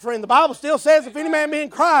believe in that, friend. The Bible still says if any man be in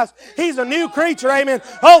Christ, he's a new creature, amen.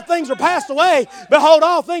 Old things are passed away. Behold,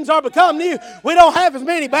 all things are become new. We don't have as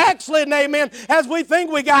many backslidden, amen, as we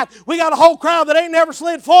think we got. We got a whole crowd that ain't never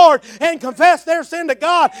slid forward and confessed their sin to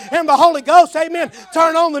God, and the Holy Ghost, amen,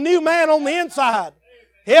 turn on the new man on the inside.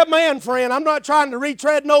 Yeah, man, friend, I'm not trying to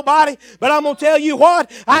retread nobody, but I'm going to tell you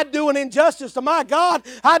what, I'd do an injustice to my God.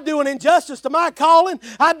 I'd do an injustice to my calling.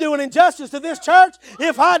 I'd do an injustice to this church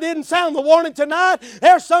if I didn't sound the warning tonight.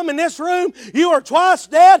 There's some in this room, you are twice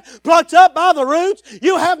dead, plucked up by the roots.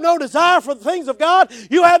 You have no desire for the things of God.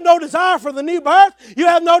 You have no desire for the new birth. You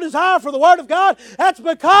have no desire for the Word of God. That's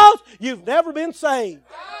because you've never been saved.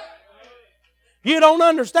 You don't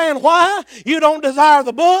understand why. You don't desire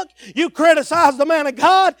the book. You criticize the man of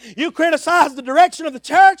God. You criticize the direction of the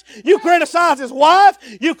church. You criticize his wife.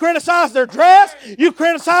 You criticize their dress. You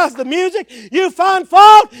criticize the music. You find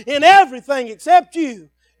fault in everything except you.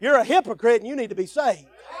 You're a hypocrite and you need to be saved.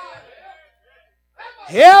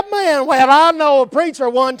 Yeah, man. Well, I know a preacher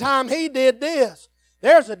one time, he did this.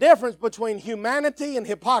 There's a difference between humanity and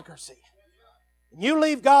hypocrisy. You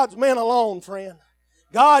leave God's men alone, friend.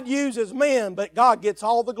 God uses men, but God gets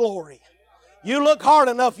all the glory. You look hard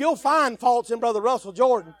enough, you'll find faults in Brother Russell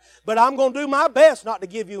Jordan, but I'm going to do my best not to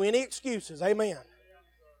give you any excuses. Amen.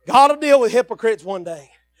 God will deal with hypocrites one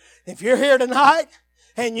day. If you're here tonight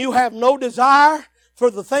and you have no desire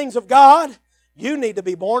for the things of God, you need to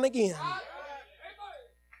be born again.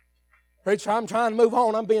 Preacher, I'm trying to move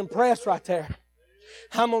on. I'm being pressed right there.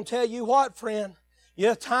 I'm going to tell you what, friend.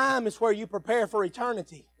 Your time is where you prepare for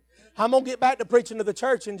eternity. I'm going to get back to preaching to the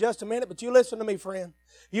church in just a minute, but you listen to me, friend.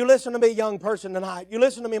 You listen to me, young person, tonight. You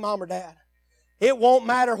listen to me, mom or dad. It won't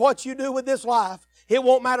matter what you do with this life. It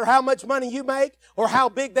won't matter how much money you make or how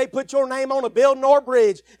big they put your name on a building or a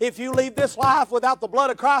bridge. If you leave this life without the blood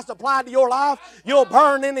of Christ applied to your life, you'll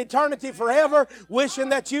burn in eternity forever wishing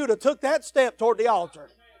that you'd have took that step toward the altar.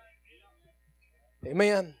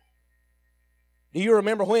 Amen. Do you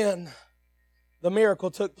remember when the miracle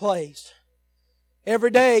took place?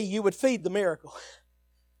 Every day you would feed the miracle.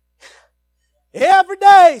 Every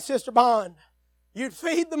day, Sister Bond, you'd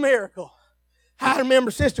feed the miracle. I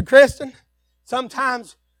remember Sister Kristen,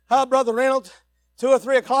 sometimes Brother Reynolds, 2 or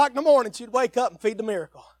 3 o'clock in the morning, she'd wake up and feed the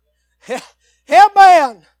miracle. Help,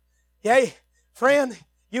 man! Hey, friend,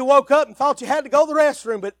 you woke up and thought you had to go to the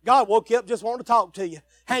restroom, but God woke you up just wanting to talk to you.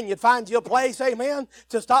 And you'd find you a place, amen,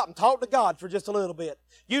 to stop and talk to God for just a little bit.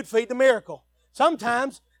 You'd feed the miracle.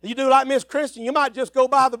 Sometimes You do like Miss Christian, you might just go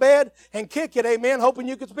by the bed and kick it, amen, hoping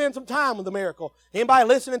you could spend some time with the miracle. Anybody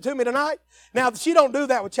listening to me tonight? Now, she don't do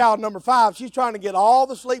that with child number 5. She's trying to get all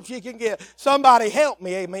the sleep she can get. Somebody help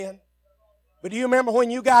me, amen. But do you remember when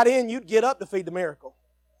you got in, you'd get up to feed the miracle?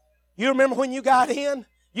 You remember when you got in,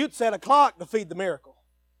 you'd set a clock to feed the miracle.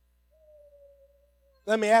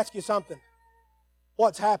 Let me ask you something.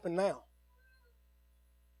 What's happened now?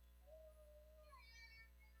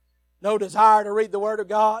 No desire to read the Word of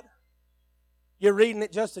God. You're reading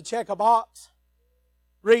it just to check a box.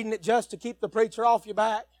 Reading it just to keep the preacher off your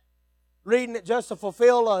back. Reading it just to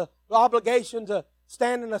fulfill an obligation to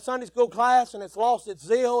stand in a Sunday school class, and it's lost its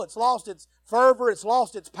zeal, it's lost its fervor, it's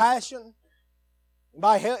lost its passion.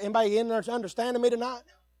 Anybody in there understanding me tonight?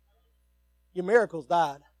 Your miracles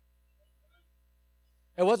died.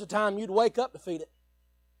 There was a time you'd wake up to feed it.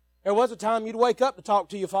 There was a time you'd wake up to talk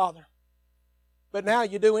to your Father. But now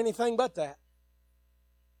you do anything but that.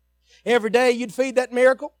 Every day you'd feed that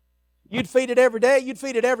miracle. You'd feed it every day. You'd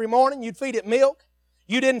feed it every morning. You'd feed it milk.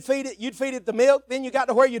 You didn't feed it. You'd feed it the milk. Then you got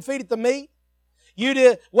to where you'd feed it the meat.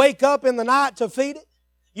 You'd wake up in the night to feed it.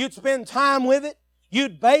 You'd spend time with it.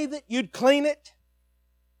 You'd bathe it. You'd clean it.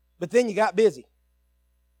 But then you got busy.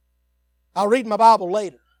 I'll read my Bible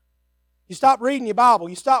later. You stop reading your Bible.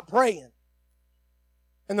 You stop praying.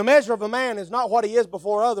 And the measure of a man is not what he is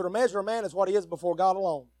before others. The measure of a man is what he is before God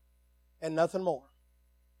alone. And nothing more.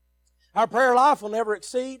 Our prayer life will never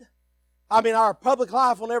exceed. Our public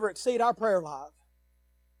life will never exceed our prayer life.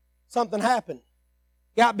 Something happened.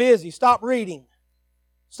 Got busy. Stopped reading.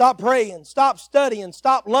 Stopped praying. Stopped studying.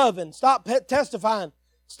 Stopped loving. Stopped testifying.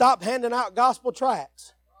 Stopped handing out gospel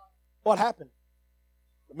tracts. What happened?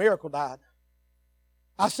 The miracle died.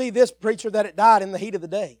 I see this, preacher, that it died in the heat of the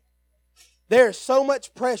day. There is so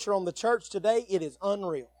much pressure on the church today, it is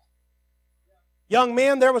unreal. Young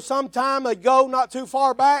men, there was some time ago, not too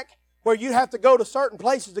far back, where you have to go to certain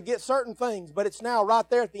places to get certain things, but it's now right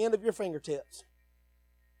there at the end of your fingertips.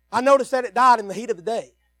 I noticed that it died in the heat of the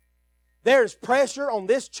day. There's pressure on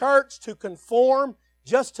this church to conform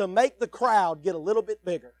just to make the crowd get a little bit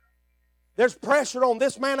bigger. There's pressure on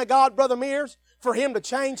this man of God, Brother Mears, for him to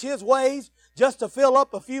change his ways just to fill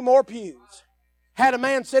up a few more pews. Had a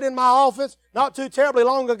man sit in my office not too terribly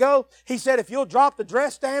long ago. He said, if you'll drop the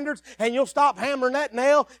dress standards and you'll stop hammering that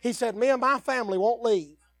nail, he said, me and my family won't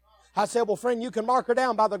leave. I said, well, friend, you can mark her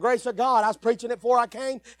down by the grace of God. I was preaching it before I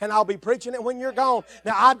came, and I'll be preaching it when you're gone.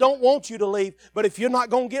 Now, I don't want you to leave, but if you're not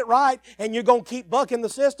going to get right and you're going to keep bucking the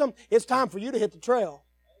system, it's time for you to hit the trail.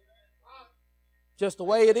 Just the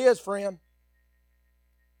way it is, friend.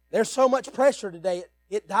 There's so much pressure today.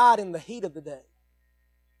 It died in the heat of the day.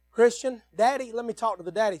 Christian, daddy, let me talk to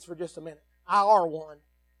the daddies for just a minute. I are one.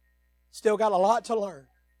 Still got a lot to learn.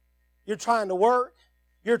 You're trying to work.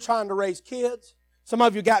 You're trying to raise kids. Some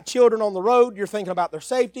of you got children on the road. You're thinking about their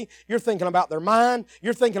safety. You're thinking about their mind.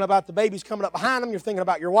 You're thinking about the babies coming up behind them. You're thinking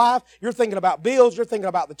about your wife. You're thinking about bills. You're thinking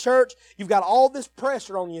about the church. You've got all this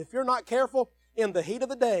pressure on you. If you're not careful, in the heat of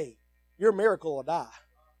the day, your miracle will die.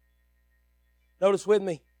 Notice with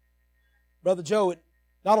me, Brother Joe, it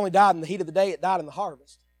not only died in the heat of the day, it died in the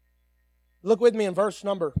harvest. Look with me in verse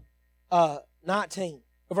number 19,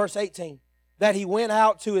 or verse 18. That he went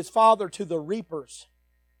out to his father to the reapers.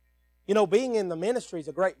 You know, being in the ministry is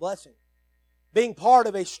a great blessing. Being part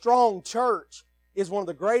of a strong church is one of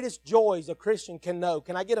the greatest joys a Christian can know.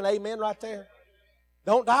 Can I get an amen right there?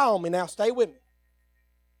 Don't die on me now. Stay with me.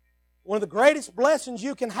 One of the greatest blessings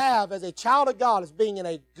you can have as a child of God is being in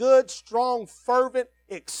a good, strong, fervent,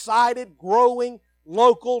 excited, growing,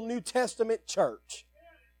 local New Testament church.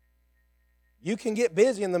 You can get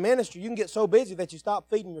busy in the ministry. You can get so busy that you stop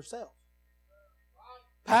feeding yourself.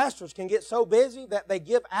 Pastors can get so busy that they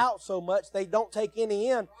give out so much they don't take any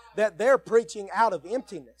in, that they're preaching out of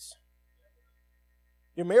emptiness.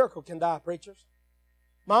 Your miracle can die, preachers.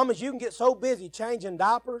 Mamas, you can get so busy changing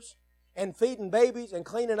diapers and feeding babies and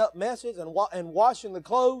cleaning up messes and washing the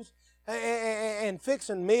clothes and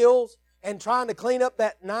fixing meals and trying to clean up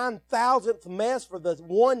that 9,000th mess for the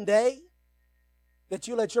one day that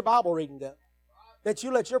you let your Bible reading go, that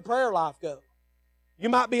you let your prayer life go. You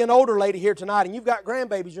might be an older lady here tonight and you've got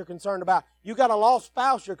grandbabies you're concerned about. You've got a lost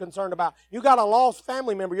spouse you're concerned about. You've got a lost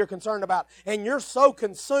family member you're concerned about. And you're so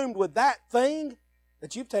consumed with that thing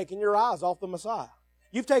that you've taken your eyes off the Messiah.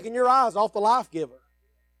 You've taken your eyes off the life giver.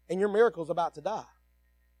 And your miracle's about to die.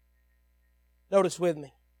 Notice with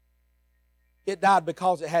me. It died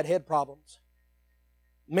because it had head problems.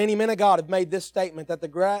 Many men of God have made this statement that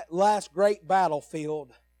the last great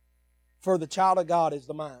battlefield for the child of God is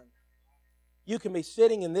the mind. You can be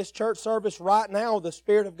sitting in this church service right now with the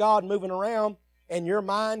Spirit of God moving around, and your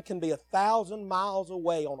mind can be 1,000 miles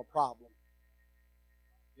away on a problem.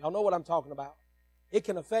 Y'all know what I'm talking about. It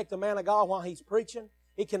can affect the man of God while he's preaching.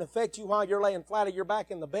 It can affect you while you're laying flat on your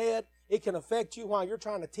back in the bed. It can affect you while you're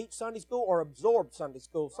trying to teach Sunday school or absorb Sunday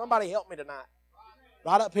school. Somebody help me tonight.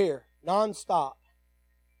 Right up here, nonstop.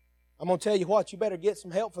 I'm going to tell you what, you better get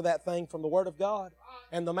some help for that thing from the Word of God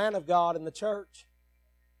and the man of God in the church.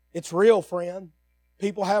 It's real, friend.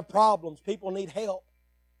 People have problems. People need help.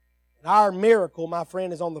 And our miracle, my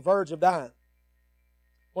friend, is on the verge of dying.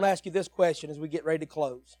 I want to ask you this question as we get ready to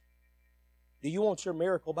close. Do you want your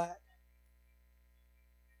miracle back?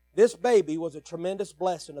 This baby was a tremendous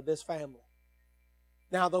blessing of this family.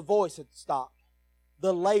 Now the voice had stopped.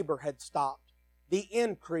 The labor had stopped. The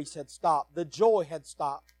increase had stopped. The joy had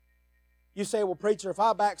stopped. You say, well, preacher, if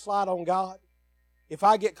I backslide on God, if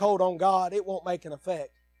I get cold on God, it won't make an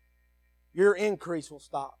effect. Your increase will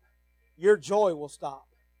stop. Your joy will stop.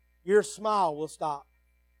 Your smile will stop.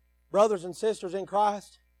 Brothers and sisters in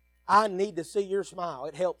Christ, I need to see your smile.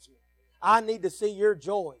 It helps me. I need to see your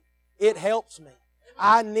joy. It helps me.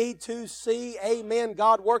 I need to see, amen,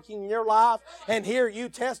 God working in your life and hear you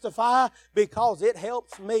testify because it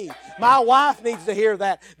helps me. My wife needs to hear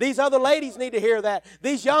that. These other ladies need to hear that.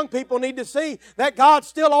 These young people need to see that God's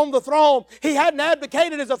still on the throne. He hadn't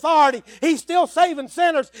abdicated His authority. He's still saving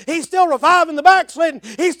sinners. He's still reviving the backslidden.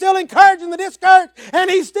 He's still encouraging the discouraged. And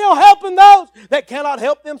He's still helping those that cannot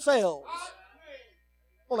help themselves.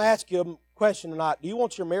 I want to ask you a question tonight. Do you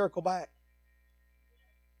want your miracle back?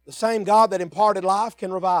 The same God that imparted life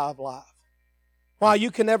can revive life. While you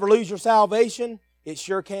can never lose your salvation, it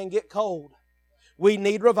sure can get cold. We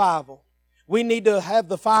need revival. We need to have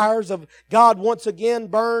the fires of God once again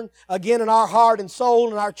burn again in our heart and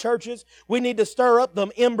soul in our churches. We need to stir up the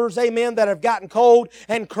embers, amen, that have gotten cold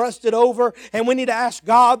and crusted over. And we need to ask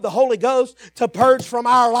God, the Holy Ghost, to purge from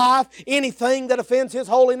our life anything that offends His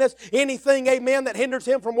holiness, anything, amen, that hinders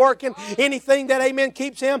Him from working, anything that, amen,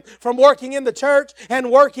 keeps Him from working in the church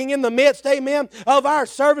and working in the midst, amen, of our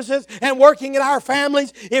services and working in our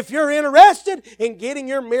families. If you're interested in getting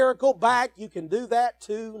your miracle back, you can do that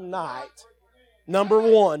tonight. Number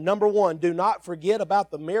one, do not forget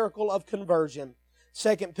about the miracle of conversion.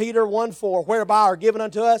 2 Peter 1:4, whereby are given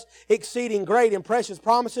unto us exceeding great and precious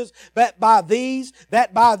promises, that by these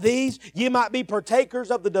ye might be partakers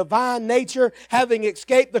of the divine nature, having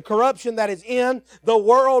escaped the corruption that is in the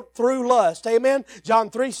world through lust. Amen. John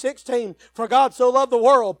 3:16, for God so loved the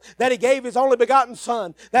world that He gave His only begotten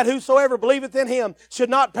Son, that whosoever believeth in Him should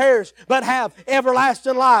not perish, but have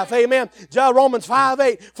everlasting life. Amen. Romans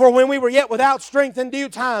 5:8, for when we were yet without strength in due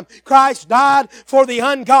time, Christ died for the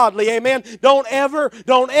ungodly. Amen. Don't ever get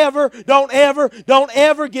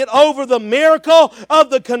over the miracle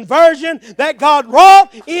of the conversion that God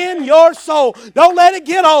wrought in your soul. Don't let it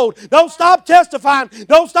get old. Don't stop testifying.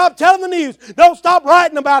 Don't stop telling the news. Don't stop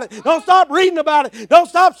writing about it. Don't stop reading about it. Don't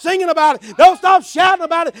stop singing about it. Don't stop shouting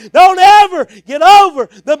about it. Don't ever get over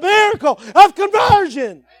the miracle of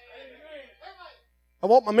conversion. I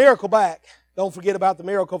want my miracle back. Don't forget about the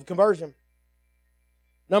miracle of conversion.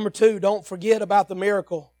 Number 2, don't forget about the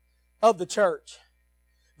miracle of the church.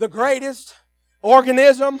 The greatest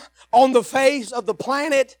organism on the face of the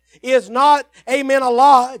planet is not, amen, a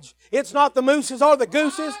lodge. It's not the mooses or the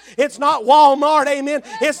gooses. It's not Walmart, amen.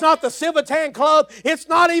 It's not the Civitan Club. It's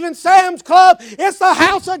not even Sam's Club. It's the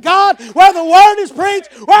house of God where the Word is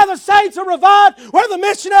preached, where the saints are revived, where the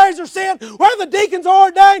missionaries are sent, where the deacons are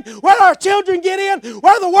ordained, where our children get in,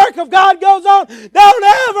 where the work of God goes on. Don't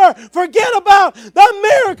ever forget about the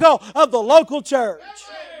miracle of the local church.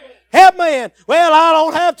 Help man. Well, I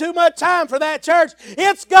don't have too much time for that church.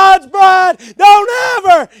 It's God's bride. Don't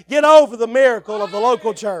ever get over the miracle of the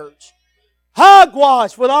local church.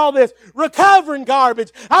 Hogwash with all this recovering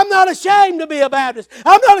garbage. I'm not ashamed to be a Baptist.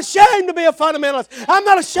 I'm not ashamed to be a fundamentalist. I'm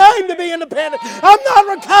not ashamed to be independent. I'm not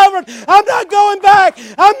recovered. I'm not going back.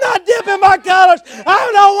 I'm not dipping my colors.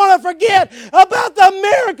 I don't want to forget about the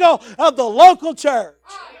miracle of the local church.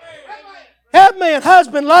 Help me, and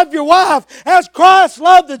husband, love your wife as Christ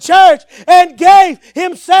loved the church and gave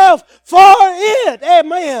Himself for it.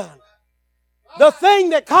 Amen. The thing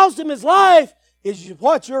that cost Him His life is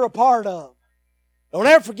what you're a part of. Don't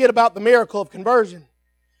ever forget about the miracle of conversion.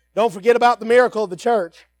 Don't forget about the miracle of the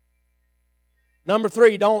church. Number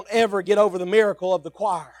 3, don't ever get over the miracle of the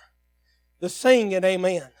choir. The singing,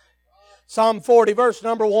 amen. Psalm 40, verse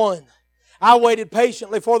number 1. I waited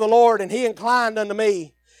patiently for the Lord, and He inclined unto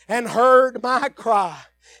me and heard my cry.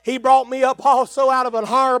 He brought me up also out of an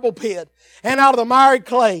horrible pit and out of the miry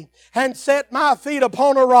clay, and set my feet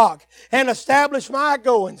upon a rock, and established my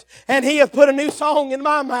goings. And He hath put a new song in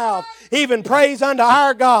my mouth, even praise unto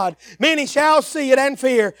our God. Many shall see it and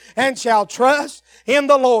fear, and shall trust in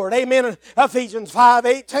the Lord. Amen. Ephesians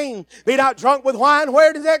 5:18. Be not drunk with wine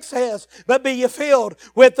where it is excess, but be ye filled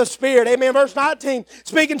with the Spirit. Amen. Verse 19.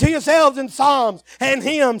 Speaking to yourselves in psalms and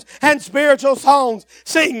hymns and spiritual songs,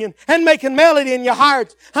 singing and making melody in your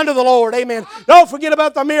hearts unto the Lord. Amen. Don't forget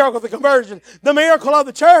about the miracle of the conversion, the miracle of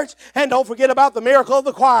the church, and don't forget about the miracle of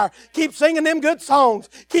the choir. Keep singing them good songs.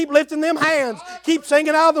 Keep lifting them hands. Keep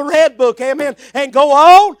singing out of the red book. Amen. And go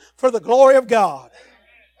on for the glory of God.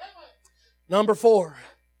 Number 4,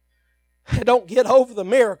 don't get over the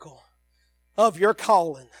miracle of your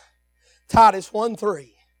calling. Titus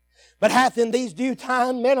 1:3. But hath in these due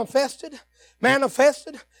time manifested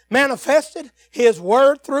His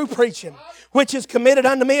word through preaching, which is committed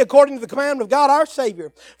unto me according to the commandment of God our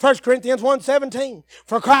Savior. 1 Corinthians 1:17.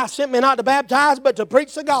 For Christ sent me not to baptize, but to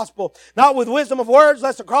preach the gospel, not with wisdom of words,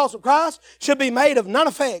 lest the cross of Christ should be made of none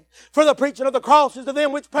effect. For the preaching of the cross is to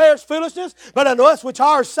them which perish foolishness, but unto us which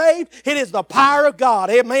are saved, it is the power of God.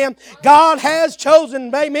 Amen. God has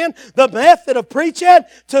chosen, amen, the method of preaching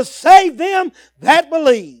to save them that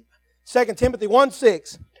believe. 2 Timothy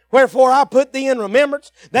 1:6. Wherefore I put thee in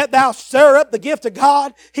remembrance that thou stir up the gift of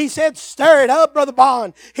God. He said, stir it up, Brother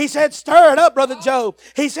Bond. He said, stir it up, Brother Joe.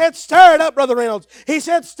 He said, stir it up, Brother Reynolds. He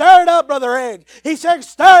said, stir it up, Brother Egg. He said,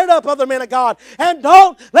 stir it up, other men of God. And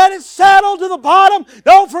don't let it settle to the bottom.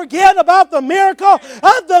 Don't forget about the miracle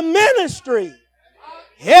of the ministry.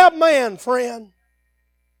 Amen, friend.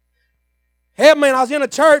 Amen. I was in a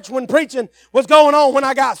church when preaching was going on when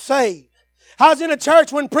I got saved. I was in a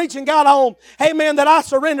church when preaching got on, amen, that I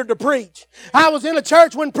surrendered to preach. I was in a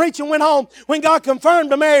church when preaching went on, when God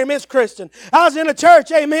confirmed to marry Miss Kristen. I was in a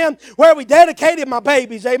church, amen, where we dedicated my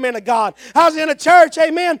babies, amen, to God. I was in a church,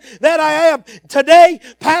 amen, that I have today,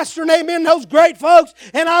 pastoring, amen, those great folks,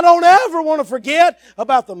 and I don't ever want to forget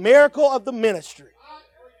about the miracle of the ministry.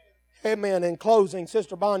 Amen. In closing,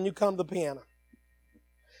 Sister Bond, you come to the piano.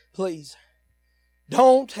 Please,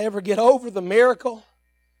 don't ever get over the miracle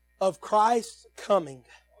of Christ's coming.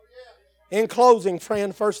 In closing,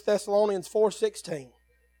 friend, 1 Thessalonians 4:16.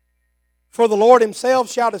 For the Lord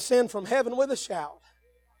Himself shall descend from heaven with a shout,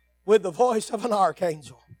 with the voice of an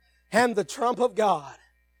archangel, and the trump of God.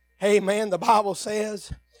 Amen. The Bible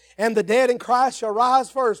says, and the dead in Christ shall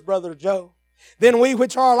rise first, Brother Joe. Then we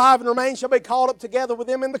which are alive and remain shall be called up together with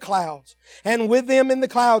them in the clouds, and with them in the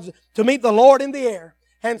clouds to meet the Lord in the air.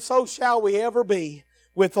 And so shall we ever be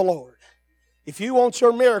with the Lord. If you want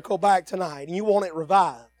your miracle back tonight and you want it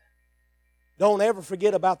revived, don't ever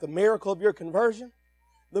forget about the miracle of your conversion,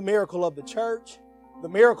 the miracle of the church, the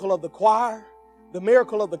miracle of the choir, the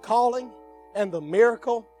miracle of the calling, and the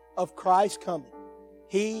miracle of Christ coming.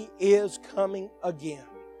 He is coming again.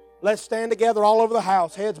 Let's stand together all over the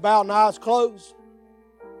house, heads bowed and eyes closed.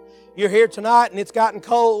 You're here tonight and it's gotten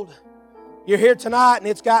cold. You're here tonight and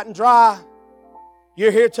it's gotten dry.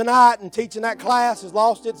 You're here tonight and teaching that class has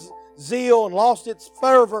lost its zeal and lost its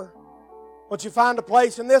fervor. But you find a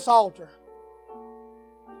place in this altar.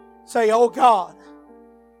 Say, oh God,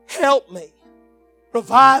 help me.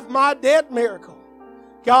 Revive my dead miracle.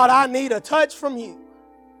 God, I need a touch from you.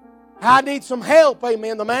 I need some help,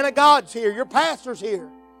 amen. The man of God's here. Your pastor's here.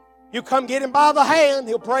 You come get him by the hand,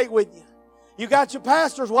 he'll pray with you. You got your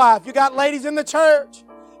pastor's wife. You got ladies in the church.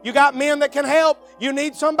 You got men that can help. You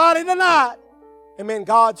need somebody tonight. Amen.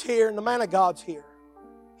 God's here and the man of God's here.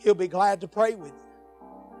 He'll be glad to pray with you.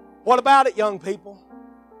 What about it, young people?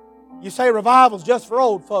 You say revival's just for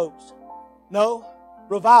old folks. No,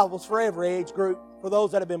 revival's for every age group, for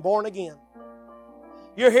those that have been born again.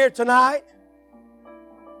 You're here tonight,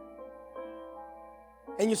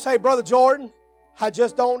 and you say, Brother Jordan, I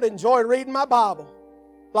just don't enjoy reading my Bible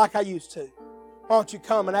like I used to. Why don't you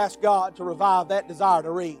come and ask God to revive that desire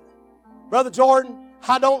to read? Brother Jordan,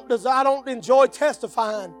 I don't enjoy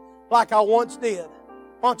testifying like I once did.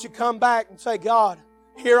 Why don't you come back and say, God,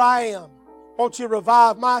 here I am. Won't you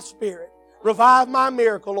revive my spirit? Revive my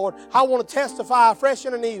miracle, Lord. I want to testify fresh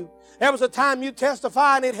and anew. There was a time you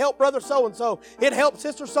testify and it helped brother so-and-so. It helped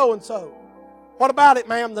sister so-and-so. What about it,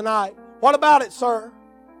 ma'am, tonight? What about it, sir?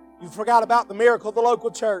 You forgot about the miracle of the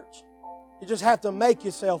local church. You just have to make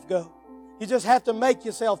yourself go. You just have to make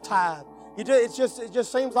yourself tithe. It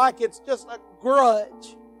just seems like it's just a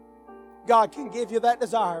grudge. God can give you that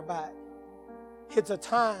desire back. It's a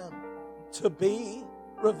time to be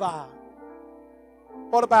revived.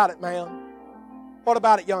 What about it, ma'am? What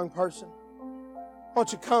about it, young person? Why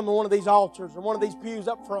don't you come to one of these altars or one of these pews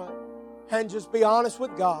up front and just be honest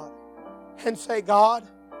with God and say, God,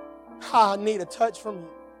 I need a touch from you.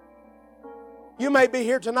 You may be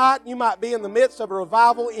here tonight, you might be in the midst of a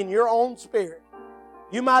revival in your own spirit.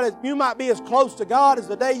 You might be as close to God as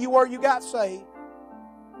the day you got saved.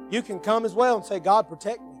 You can come as well and say, God,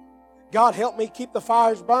 protect me. God, help me keep the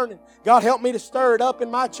fires burning. God, help me to stir it up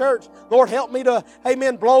in my church. Lord, help me to,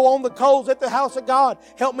 amen, blow on the coals at the house of God.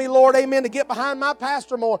 Help me, Lord, amen, to get behind my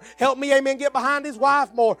pastor more. Help me, amen, get behind his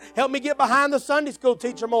wife more. Help me get behind the Sunday school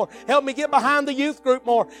teacher more. Help me get behind the youth group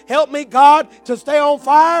more. Help me, God, to stay on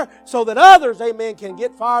fire so that others, amen, can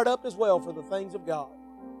get fired up as well for the things of God.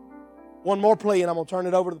 One more plea, and I'm going to turn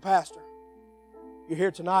it over to the pastor. You're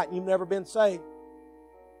here tonight and you've never been saved.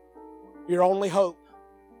 Your only hope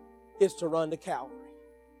is to run to Calvary.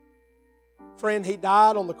 Friend, He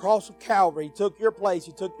died on the cross of Calvary. He took your place.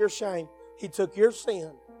 He took your shame. He took your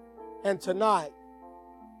sin. And tonight,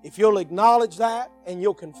 if you'll acknowledge that and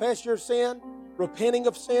you'll confess your sin, repenting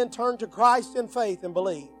of sin, turn to Christ in faith and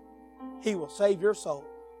believe, He will save your soul.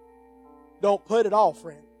 Don't put it off,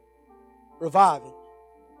 friend. Reviving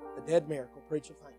the dead miracle. Preacher, thank you.